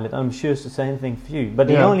autopilot. I'm sure it's the same thing for you, but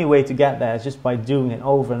the only way to get there is just by doing it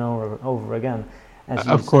over and over again.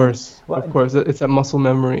 Of course, it's a muscle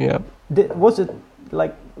memory. Was it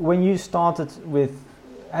like when you started with,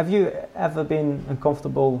 have you ever been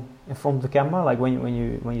uncomfortable in front of the camera, like when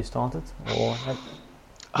you started, or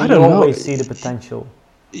I don't know, always see the potential?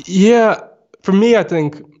 Yeah. For me, I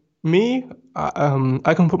think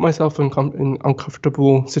I can put myself in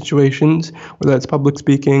uncomfortable situations, whether that's public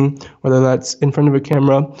speaking, whether that's in front of a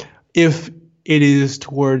camera, if it is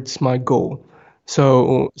towards my goal.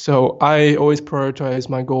 So I always prioritize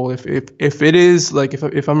my goal. If it is like,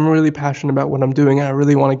 if I'm really passionate about what I'm doing and I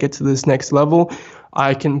really want to get to this next level,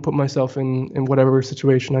 I can put myself in whatever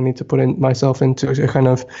situation I need to put myself into to kind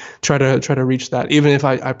of try to reach that. Even if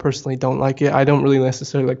I personally don't like it, I don't really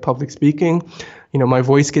necessarily like public speaking. My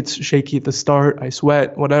voice gets shaky at the start. I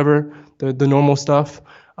sweat, whatever, the normal stuff.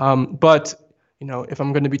 But if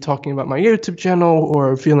I'm going to be talking about my YouTube channel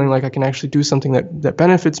or feeling like I can actually do something that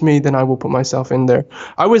benefits me, then I will put myself in there.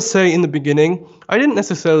 I would say in the beginning, I didn't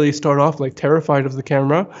necessarily start off like terrified of the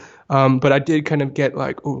camera. But I did kind of get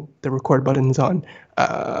like, oh, the record button's on,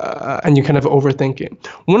 and you kind of overthink it.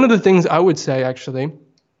 One of the things I would say, actually,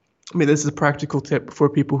 I mean, this is a practical tip for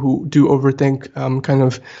people who do overthink kind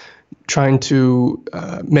of trying to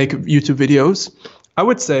make YouTube videos. I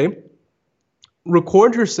would say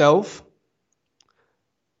record yourself,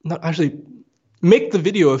 not actually make the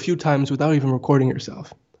video a few times without even recording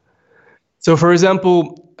yourself. So, for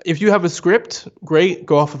example, if you have a script, great,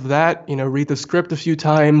 go off of that, read the script a few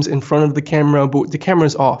times in front of the camera, but the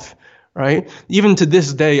camera's off, right? Even to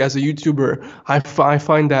this day, as a YouTuber, I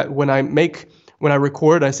find that when I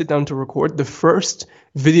record, I sit down to record, the first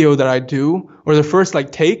video that I do, or the first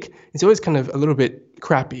take, it's always kind of a little bit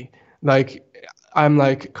crappy. Like, I'm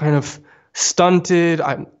like kind of stunted,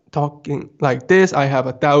 I'm talking like this, I have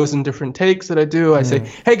 1,000 different takes that I do, I say,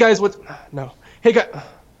 hey guys, hey guys,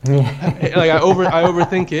 like I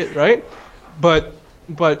overthink it, right? But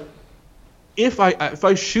if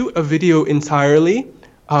I shoot a video entirely,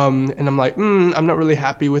 and I'm like, I'm not really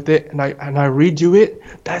happy with it, and I redo it,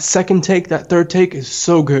 that second take, that third take is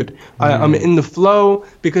so good. I'm in the flow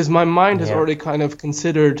because my mind has already kind of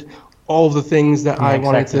considered all the things that I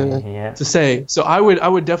wanted to say. So I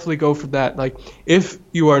would definitely go for that. Like, if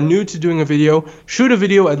you are new to doing a video, shoot a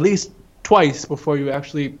video at least twice before you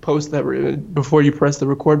actually post that, before you press the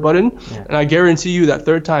record button, and I guarantee you that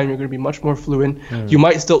third time you're going to be much more fluent. You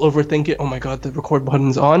might still overthink it, oh my god, the record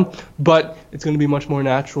button's on, but it's going to be much more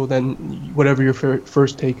natural than whatever your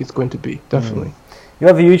first take is going to be. Definitely. You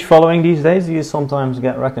have a huge following these days. Do you sometimes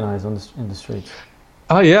get recognized in the streets?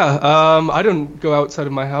 Oh yeah, I don't go outside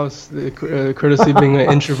of my house, courtesy being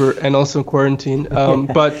an introvert and also quarantine,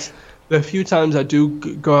 but the few times I do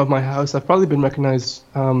go out of my house, I've probably been recognized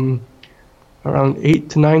around 8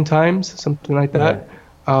 to 9 times, something like Yeah. that.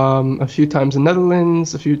 A few times in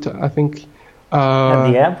Netherlands, I think.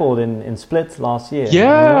 At the airport in Split last year.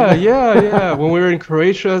 Yeah, Remember? yeah, yeah. When we were in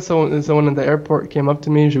Croatia, someone at the airport came up to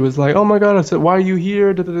me. She was like, "Oh my God!" I said, "Why are you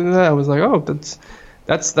here?" Da, da, da, da. I was like, "Oh,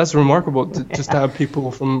 that's remarkable to just have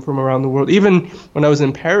people from around the world." Even when I was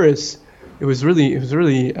in Paris, it was really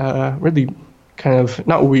really kind of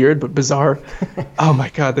not weird but bizarre. Oh my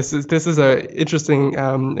God, this is a interesting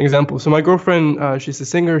example. So my girlfriend, she's a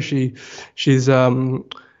singer. She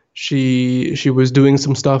was doing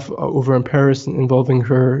some stuff over in Paris involving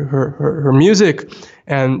her music,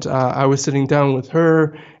 and I was sitting down with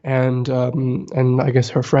her and I guess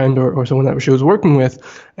her friend or someone that she was working with,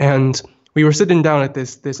 and we were sitting down at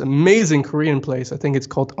this amazing Korean place. I think it's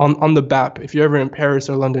called on the Bap. If you're ever in Paris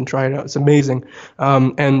or London, try it out. It's amazing.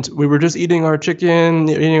 And we were just eating our chicken,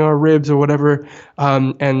 eating our ribs or whatever,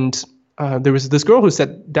 and there was this girl who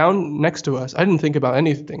sat down next to us. I didn't think about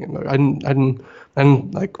anything. I didn't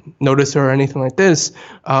like notice her or anything like this.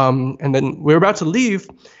 And then we were about to leave,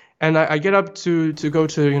 and I get up to go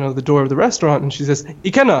to the door of the restaurant, and she says,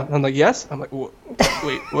 "Ikena." And I'm like, "Yes." I'm like,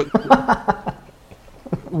 "Wait, what?"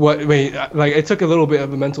 What? Wait, like it took a little bit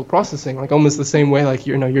of a mental processing, like almost the same way like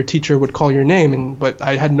your teacher would call your name, but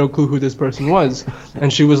I had no clue who this person was,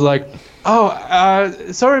 and she was like, "Oh,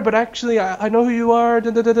 sorry, but actually I know who you are.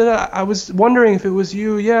 Da, da, da, da, da. I was wondering if it was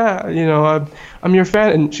you. Yeah, I'm your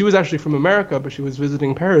fan." And she was actually from America, but she was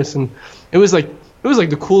visiting Paris, and it was like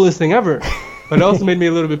the coolest thing ever. But it also made me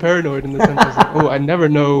a little bit paranoid in the sense I was like, oh, I never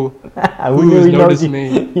know Who who knew has he knows noticed you?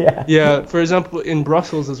 me. Yeah. Yeah, for example, in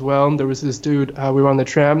Brussels as well, there was this dude, we were on the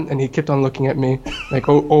tram, and he kept on looking at me, like,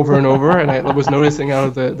 over and over, and I was noticing out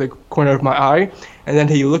of the corner of my eye, and then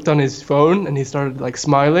he looked on his phone, and he started, like,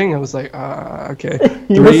 smiling. I was like, okay,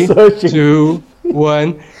 He was 3, searching. 2,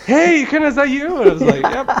 1, hey, Ken, is that you? And I was like,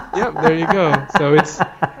 yep, there you go. So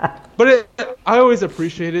but I always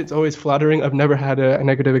appreciate it. It's always flattering. I've never had a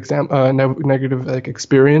negative negative like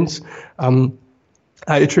experience. I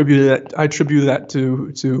attribute that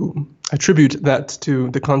to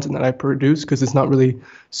the content that I produce because it's not really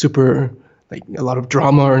super like a lot of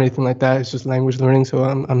drama or anything like that. It's just language learning. So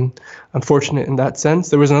I'm fortunate in that sense.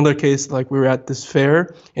 There was another case like we were at this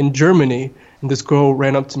fair in Germany, and this girl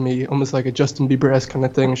ran up to me almost like a Justin Bieber-esque kind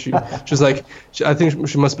of thing. She was like, I think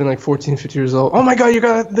she must have been like 14, 15 years old. Oh my God, you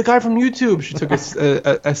got the guy from YouTube. She took a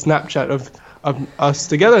Snapchat of us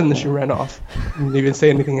together, and then she ran off. Didn't even say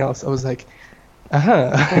anything else. I was like, but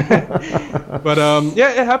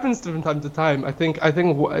yeah, it happens from time to time. I think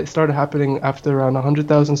it started happening after around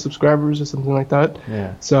 100,000 subscribers or something like that.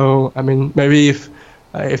 Yeah. So I mean, maybe if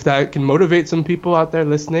that can motivate some people out there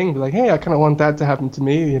listening, be like, hey, I kind of want that to happen to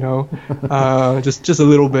me, just a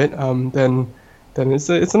little bit. Then it's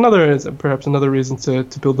perhaps another reason to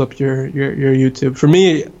build up your YouTube. For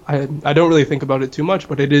me, I don't really think about it too much,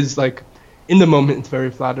 but it is like, in the moment, it's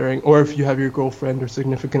very flattering. Or if you have your girlfriend or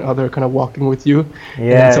significant other kind of walking with you,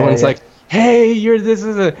 and then someone's like, "Hey,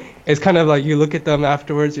 it's kind of like you look at them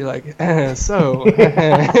afterwards. You're like, so."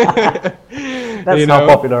 That's how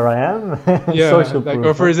popular I am. Yeah. Social Like, proof.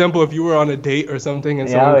 or for example, if you were on a date or something, and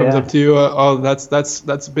Yeah, someone comes yeah. up to you,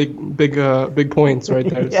 that's big points right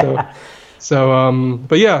there. Yeah.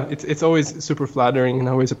 But yeah, it's always super flattering, and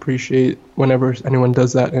I always appreciate whenever anyone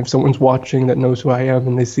does that. And if someone's watching that knows who I am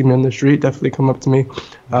and they see me on the street, definitely come up to me.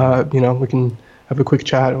 We can have a quick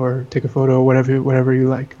chat or take a photo or whatever you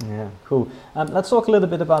like. Yeah, cool. Let's talk a little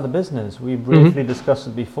bit about the business. We briefly discussed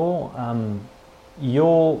it before.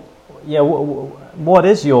 What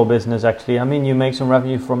is your business actually? I mean, you make some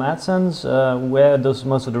revenue from AdSense. Where does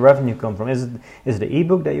most of the revenue come from? Is it the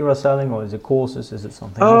ebook that you are selling, or is it courses? Is it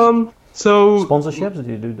something else? So Sponsorships?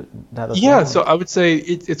 Do you do that as well? yeah, so I would say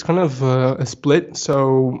it's kind of a split.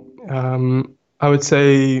 So I would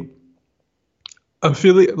say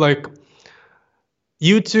affiliate like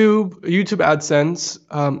YouTube AdSense,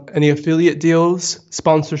 any affiliate deals,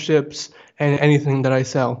 sponsorships, and anything that I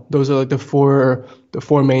sell. Those are like the four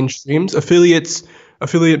main streams. Affiliate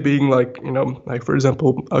being like, like for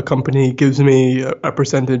example, a company gives me a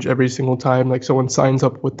percentage every single time like someone signs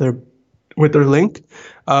up with their link.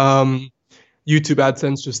 YouTube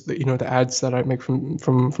AdSense, just the ads that I make from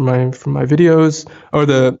my videos, or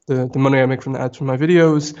the money I make from the ads from my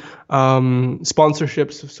videos.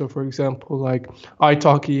 Sponsorships. So for example, like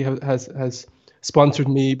italki has sponsored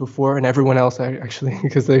me before, and everyone else actually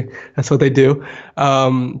because that's what they do.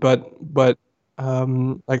 But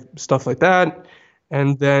like stuff like that,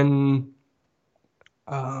 and then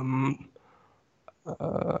like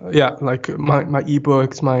my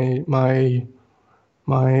ebooks, my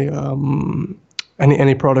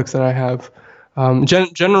any products that I have.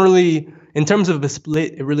 Generally, in terms of the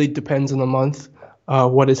split, it really depends on the month,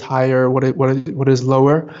 what is higher, what is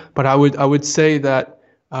lower. But I would say that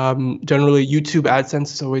generally YouTube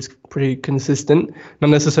AdSense is always pretty consistent, not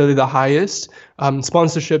necessarily the highest.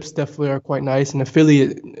 Sponsorships definitely are quite nice, and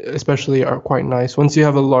affiliate especially are quite nice. Once you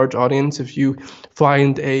have a large audience, if you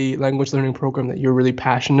find a language learning program that you're really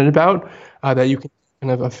passionate about, that you can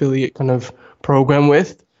kind of affiliate kind of program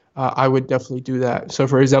with, I would definitely do that. So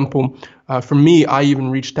for example, for me, I even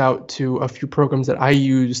reached out to a few programs that I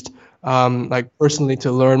used like personally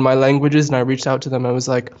to learn my languages, and I reached out to them. I was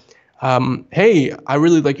like, hey, I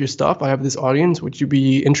really like your stuff. I have this audience. Would you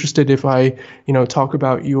be interested if I, talk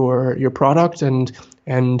about your product and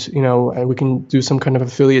and we can do some kind of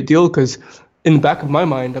affiliate deal? Because in the back of my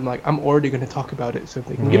mind, I'm like, I'm already going to talk about it. So if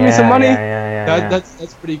they can give me some money,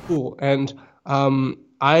 that's pretty cool. And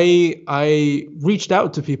I reached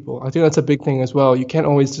out to people. I think that's a big thing as well. You can't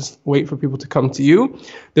always just wait for people to come to you.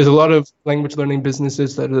 There's a lot of language learning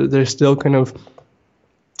businesses that they're still kind of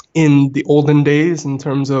in the olden days in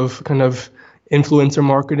terms of kind of influencer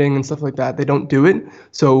marketing and stuff like that. They don't do it.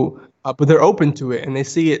 So, but they're open to it, and they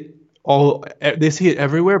see it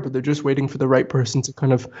everywhere, but they're just waiting for the right person to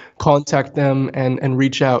kind of contact them and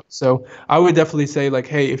reach out. So I would definitely say, like,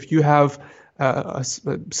 hey, if you have a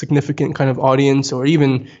significant kind of audience, or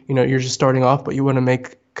even, you're just starting off, but you want to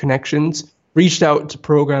make connections, reach out to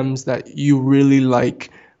programs that you really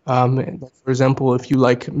like. For example, if you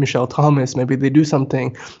like Michelle Thomas, maybe they do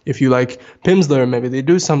something. If you like Pimsleur, maybe they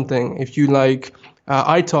do something. If you like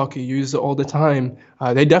iTalki, you use it all the time,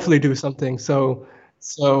 they definitely do something. So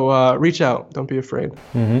reach out. Don't be afraid.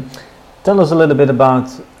 Mm-hmm. Tell us a little bit about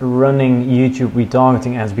running YouTube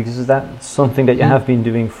retargeting ads, because that's something that you have been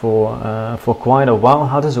doing for quite a while.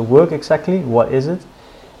 How does it work exactly? What is it?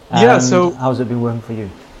 And so how's it been working for you?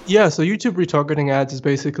 Yeah, so YouTube retargeting ads is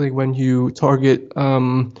basically when you target,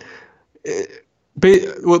 in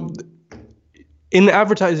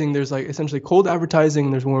advertising, there's like essentially cold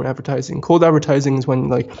advertising, there's warm advertising. Cold advertising is when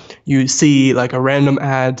like you see like a random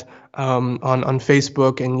ad on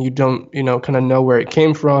Facebook, and you don't kind of know where it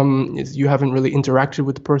came from. You haven't really interacted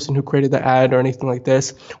with the person who created the ad or anything like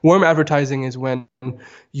this. Warm advertising is when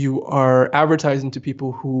you are advertising to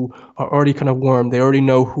people who are already kind of warm. They already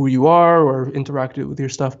know who you are or interacted with your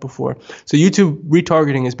stuff before. So YouTube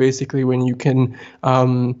retargeting is basically when you can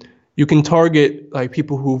target like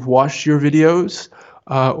people who've watched your videos,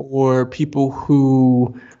 or people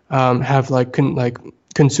who have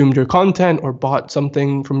consumed your content or bought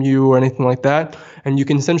something from you or anything like that, and you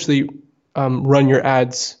can essentially run your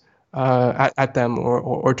ads at them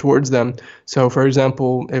or towards them. So for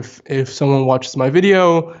example, if someone watches my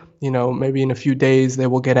video, maybe in a few days they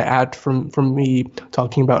will get an ad from me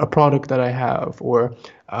talking about a product that I have, or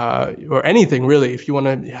anything really. If you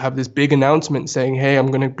want to have this big announcement saying, hey, I'm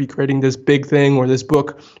going to be creating this big thing or this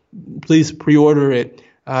book, please pre-order it.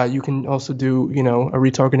 You can also do, a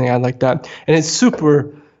retargeting ad like that. And it's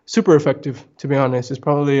super, super effective, to be honest. It's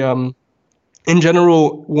probably, in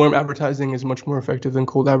general, warm advertising is much more effective than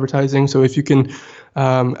cold advertising. So if you can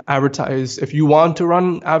advertise, if you want to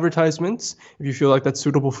run advertisements, if you feel like that's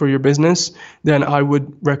suitable for your business, then I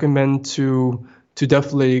would recommend to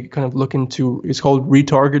definitely kind of look into, it's called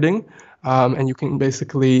retargeting. And you can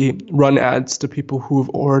basically run ads to people who've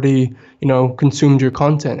already, consumed your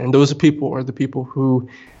content. And those people are the people who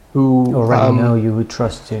already know you, who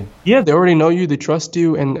trust you. Yeah, they already know you, they trust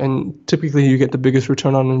you, and typically you get the biggest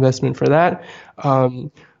return on investment for that.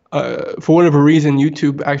 For whatever reason,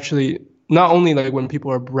 YouTube actually, not only like when people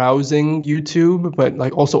are browsing YouTube, but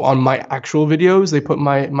like also on my actual videos, they put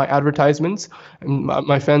my advertisements. And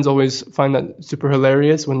my fans always find that super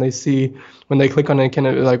hilarious when they click on it, kind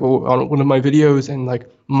of like on one of my videos, and like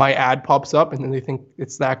my ad pops up, and then they think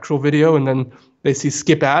it's the actual video, and then they see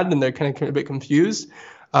skip ad, and they're kind of a bit confused.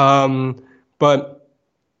 But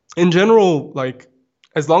in general, like,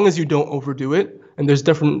 as long as you don't overdo it, and there's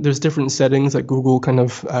different settings that Google kind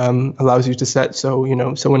of allows you to set, so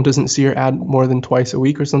someone doesn't see your ad more than twice a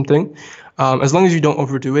week or something. As long as you don't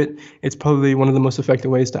overdo it, it's probably one of the most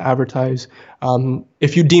effective ways to advertise.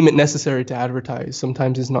 If you deem it necessary to advertise,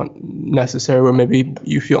 sometimes it's not necessary, or maybe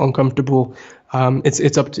you feel uncomfortable.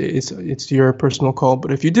 It's your personal call,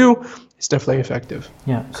 but if you do, it's definitely effective.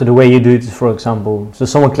 Yeah. So the way you do it is, for example, so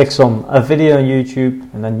someone clicks on a video on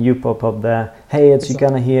YouTube, and then you pop up there. Hey, it's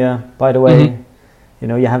Ikena here. By the way. Mm-hmm.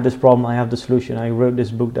 You have this problem, I have the solution. I wrote this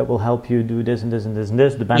book that will help you do this and this and this and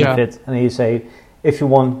this, the benefit. Yeah. And then you say, if you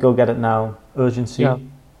want, go get it now. Urgency. Yeah.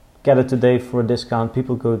 Get it today for a discount.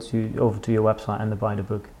 People go over to your website and they buy the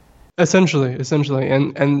book. Essentially.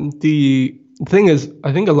 And the the thing is,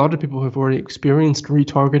 I think a lot of people have already experienced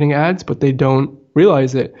retargeting ads, but they don't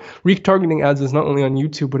realize it. Retargeting ads is not only on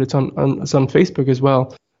YouTube, but it's on Facebook as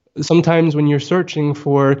well. Sometimes when you're searching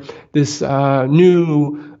for this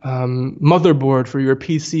new motherboard for your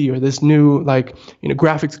PC, or this new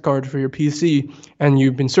graphics card for your PC, and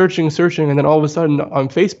you've been searching, and then all of a sudden on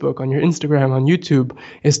Facebook, on your Instagram, on YouTube,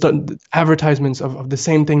 advertisements of the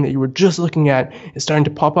same thing that you were just looking at is starting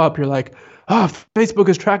to pop up. You're like, Facebook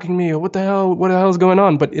is tracking me. What the hell is going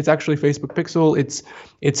on? But it's actually Facebook Pixel.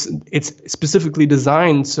 It's specifically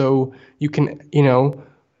designed so you can,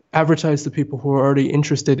 advertise to people who are already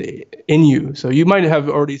interested in you. So you might have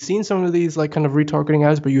already seen some of these kind of retargeting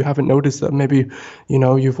ads, but you haven't noticed that maybe,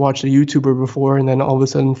 you've watched a YouTuber before, and then all of a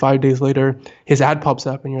sudden 5 days later, his ad pops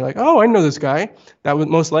up and you're like, oh, I know this guy. That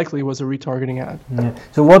most likely was a retargeting ad. Yeah.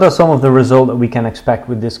 So what are some of the results that we can expect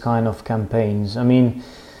with this kind of campaigns? I mean,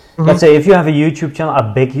 let's say if you have a YouTube channel,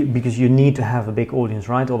 because you need to have a big audience,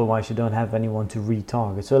 right? Otherwise you don't have anyone to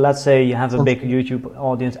retarget. So let's say you have a big YouTube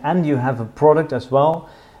audience and you have a product as well.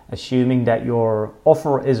 Assuming that your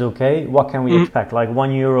offer is okay, what can we expect? Like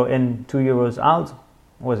 €1 in, €2 out?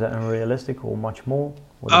 Or is that unrealistic, or much more?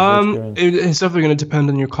 It's definitely going to depend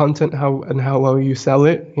on your content, how well you sell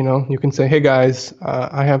it. You can say, hey guys,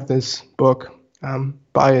 I have this book,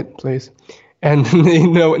 buy it, please. And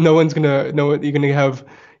no one's gonna know it. You're gonna have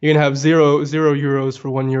zero euros for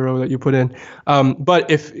 €1 that you put in.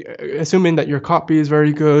 But assuming that your copy is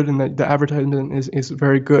very good and that the advertisement is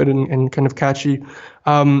very good and kind of catchy,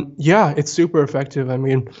 it's super effective. I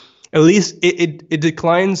mean, at least it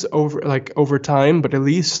declines over time, but at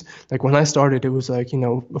least when I started, it was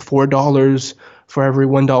 $4 for every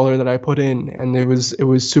 $1 that I put in, and it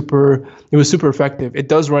was super effective. It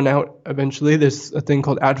does run out eventually. There's a thing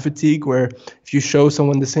called ad fatigue, where if you show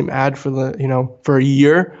someone the same ad for a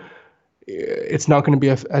year, it's not going to be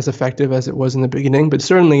as effective as it was in the beginning. But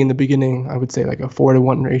certainly in the beginning, I would say a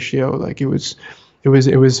 4-to-1 ratio. It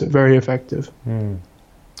was very effective.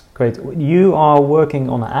 Great. You are working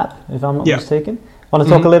on an app, if I'm not mistaken. Want to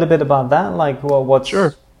talk a little bit about that?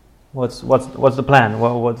 Sure. What's the plan?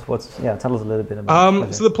 Tell us a little bit about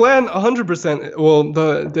it. So the plan, 100%. Well,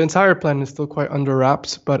 the entire plan is still quite under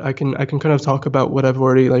wraps, but I can kind of talk about what I've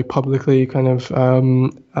already publicly kind of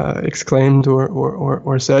exclaimed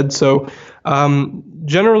or said. So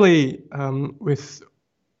generally, with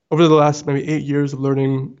over the last maybe 8 years of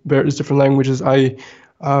learning various different languages, I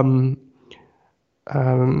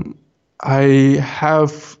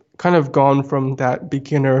have kind of gone from that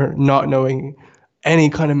beginner, not knowing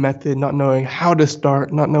any kind of method, not knowing how to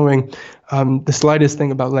start, not knowing the slightest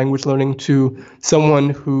thing about language learning, to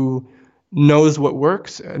someone who knows what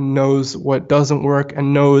works and knows what doesn't work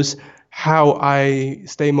and knows how I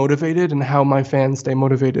stay motivated and how my fans stay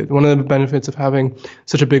motivated. One of the benefits of having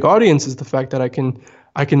such a big audience is the fact that I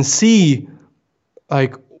can see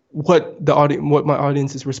what my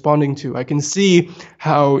audience is responding to. I can see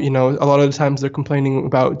how a lot of the times they're complaining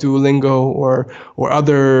about Duolingo or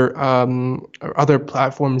other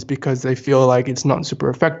platforms because they feel like it's not super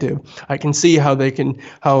effective. I can see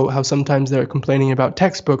how sometimes they're complaining about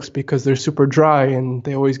textbooks because they're super dry and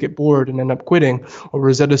they always get bored and end up quitting. Or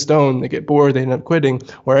Rosetta Stone, they get bored, they end up quitting.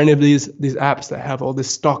 Or any of these apps that have all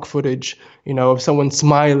this stock footage, of someone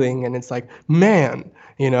smiling, and it's like, man,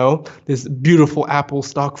 this beautiful Apple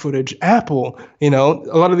stock footage. Apple, a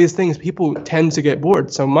lot of these things, people tend to get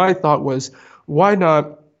bored. So my thought was, why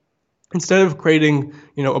not, instead of creating,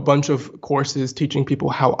 a bunch of courses teaching people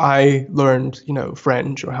how I learned,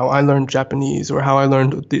 French, or how I learned Japanese, or how I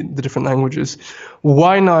learned the different languages,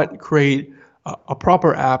 why not create a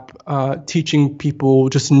proper app teaching people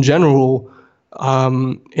just in general,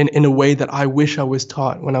 in a way that I wish I was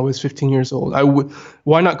taught when I was 15 years old.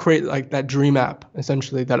 Why not create that dream app,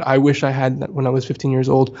 essentially, that I wish I had when I was 15 years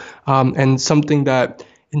old, and something that,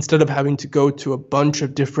 instead of having to go to a bunch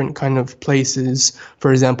of different kind of places,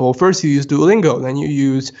 for example, first you use Duolingo, then you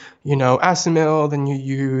use, Asimil, then you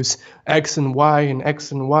use X and Y and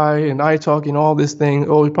italki and all this thing.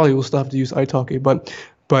 Oh, you probably will still have to use italki, but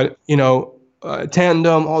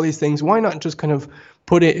Tandem, all these things. Why not just kind of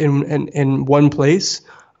put it in one place,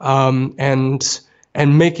 and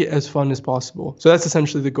make it as fun as possible? So that's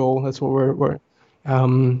essentially the goal. That's what we're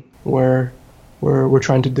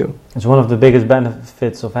trying to do. It's one of the biggest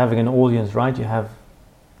benefits of having an audience, right? You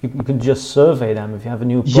can just survey them. If you have a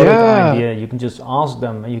new product idea, you can just ask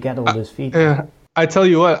them, and you get all this feedback. I tell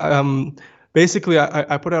you what. Basically,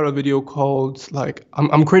 I put out a video called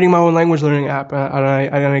I'm creating my own language learning app, and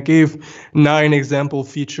I gave 9 example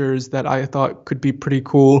features that I thought could be pretty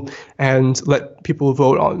cool, and let people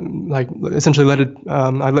vote on, essentially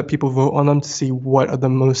I let people vote on them to see what are the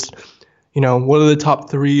most what are the top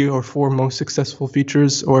 3 or 4 most successful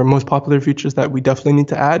features or most popular features that we definitely need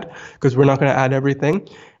to add, because we're not going to add everything.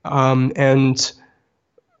 And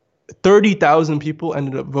 30,000 people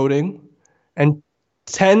ended up voting, and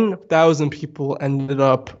 10,000 people ended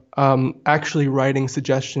up actually writing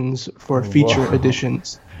suggestions for feature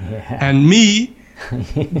additions. Yeah. And me,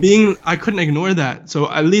 I couldn't ignore that. So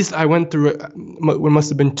at least I went through what must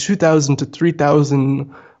have been 2,000 to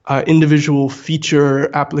 3,000 individual feature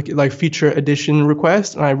feature addition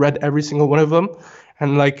requests, and I read every single one of them.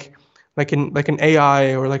 And like an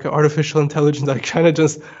AI or like an artificial intelligence,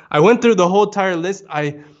 I went through the whole entire list.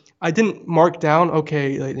 I didn't mark down,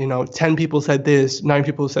 okay, 10 people said this, 9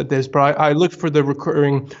 people said this, but I looked for the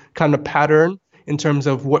recurring kind of pattern in terms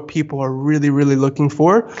of what people are really, really looking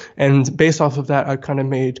for. And based off of that, I kind of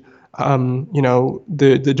made,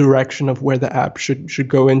 the direction of where the app should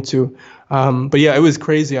go into. But yeah, it was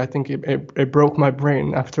crazy. I think it broke my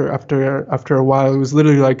brain after a while. It was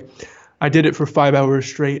literally like, I did it for 5 hours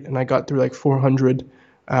straight, and I got through like 400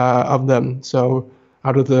 of them. So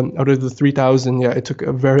out of the 3,000, yeah, it took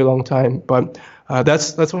a very long time. But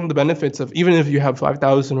that's one of the benefits of, even if you have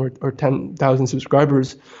 5,000 or 10,000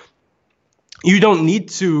 subscribers, you don't need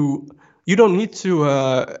to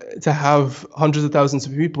have hundreds of thousands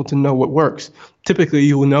of people to know what works. Typically,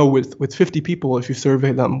 you will know with 50 people, if you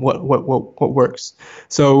survey them, what works.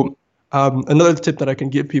 So another tip that I can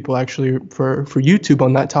give people actually for YouTube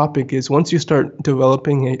on that topic is, once you start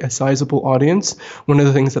developing a sizable audience, one of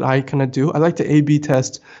the things that I kind of do, I like to A/B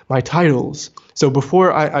test my titles. So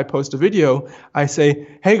before I post a video, I say,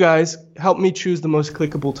 hey guys, help me choose the most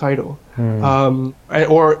clickable title.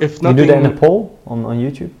 Or if nothing, you do that in a poll on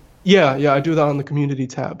YouTube? Yeah, I do that on the community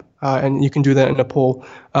tab, and you can do that in a poll.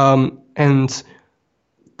 And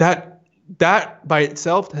that by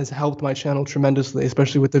itself has helped my channel tremendously,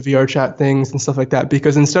 especially with the VR chat things and stuff like that.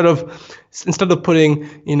 Because instead of putting,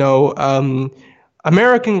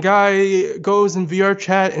 American guy goes in VR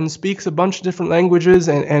chat and speaks a bunch of different languages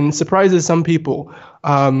and surprises some people,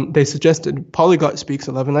 they suggested Polyglot speaks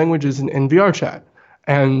 11 languages in VR chat.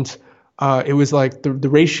 And it was like the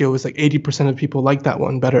ratio was like 80% of people like that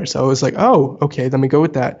one better. So I was like, oh, okay, let me go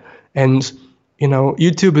with that. And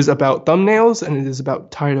YouTube is about thumbnails, and it is about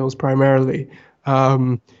titles primarily,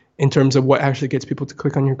 in terms of what actually gets people to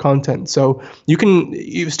click on your content. So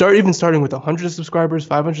you starting with 100 subscribers,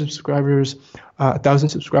 500 subscribers, 1,000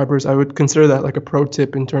 subscribers. I would consider that like a pro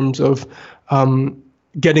tip in terms of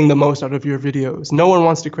getting the most out of your videos. No one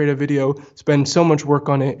wants to create a video, spend so much work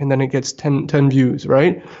on it, and then it gets 10 views,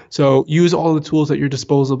 right? So use all the tools at your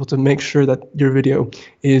disposal to make sure that your video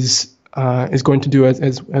is going to do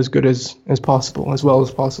as good as possible, as well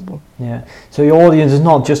as possible. Yeah. So your audience is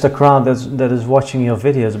not just a crowd that is watching your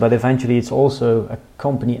videos, but eventually it's also a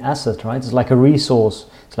company asset, right? It's like a resource.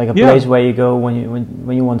 It's like a place where you go when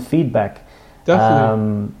you want feedback.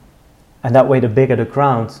 Definitely. And that way, the bigger the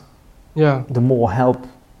crowd, the more help.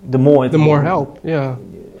 The more help. Yeah.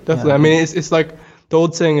 Definitely. Yeah. I mean, it's like the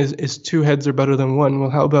old saying is 2 heads are better than 1. Well,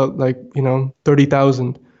 how about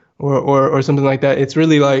 30,000 or something like that? It's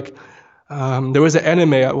really like. There was an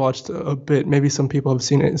anime I watched a bit. Maybe some people have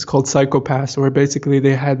seen it. It's called Psycho-Pass, where basically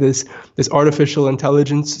they had this artificial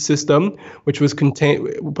intelligence system, which was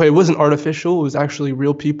but it wasn't artificial. It was actually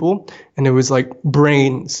real people, and it was like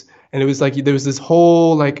brains. And it was like there was this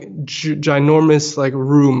whole like ginormous like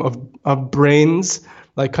room of brains,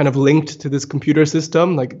 like kind of linked to this computer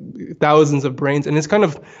system, like thousands of brains. And it's kind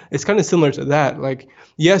of similar to that. Like,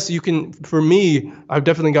 yes, you can, for me, I've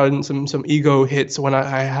definitely gotten some ego hits when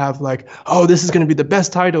I have like, oh, this is going to be the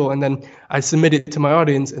best title. And then I submit it to my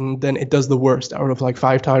audience, and then it does the worst out of like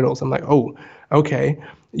 5 titles. I'm like, oh, okay.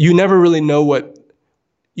 You never really know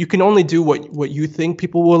you can only do what you think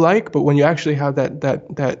people will like, but when you actually have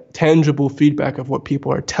that tangible feedback of what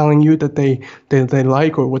people are telling you that they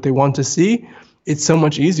like or what they want to see, it's so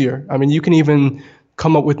much easier. I mean, you can even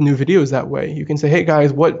come up with new videos that way. You can say, hey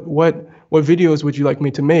guys, what videos would you like me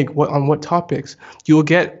to make? On what topics? You'll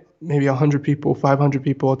get maybe 100 people, 500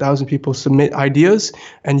 people, 1,000 people submit ideas,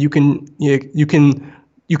 and you can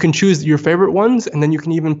choose your favorite ones, and then you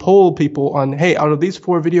can even poll people on, hey, out of these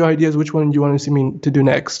 4 video ideas, which one do you want to see me to do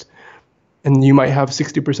next? And you might have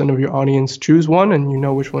 60% of your audience choose one, and you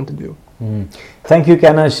know which one to do. Thank you,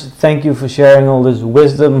 Kenes. Thank you for sharing all this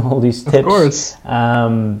wisdom, all these tips. Of course.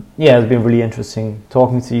 It's been really interesting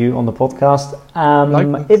talking to you on the podcast.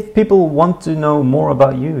 If people want to know more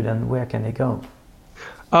about you, then where can they go?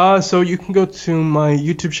 So you can go to my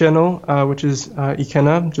YouTube channel, which is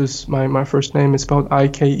Ikena. Just my first name is spelled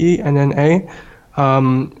IKENNA.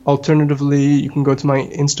 Alternatively, you can go to my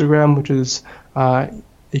Instagram, which is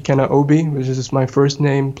Ikena Obi, which is just my first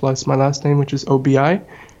name plus my last name, which is OBI.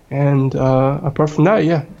 And apart from that,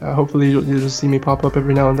 hopefully you'll just see me pop up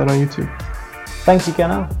every now and then on YouTube. Thanks,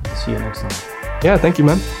 Ikena. See you next time. Yeah, thank you,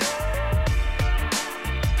 man.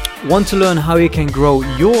 Want to learn how you can grow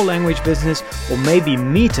your language business, or maybe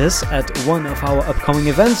meet us at one of our upcoming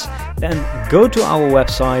events? Then go to our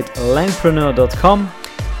website langpreneur.com.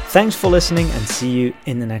 Thanks for listening and see you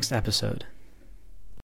in the next episode.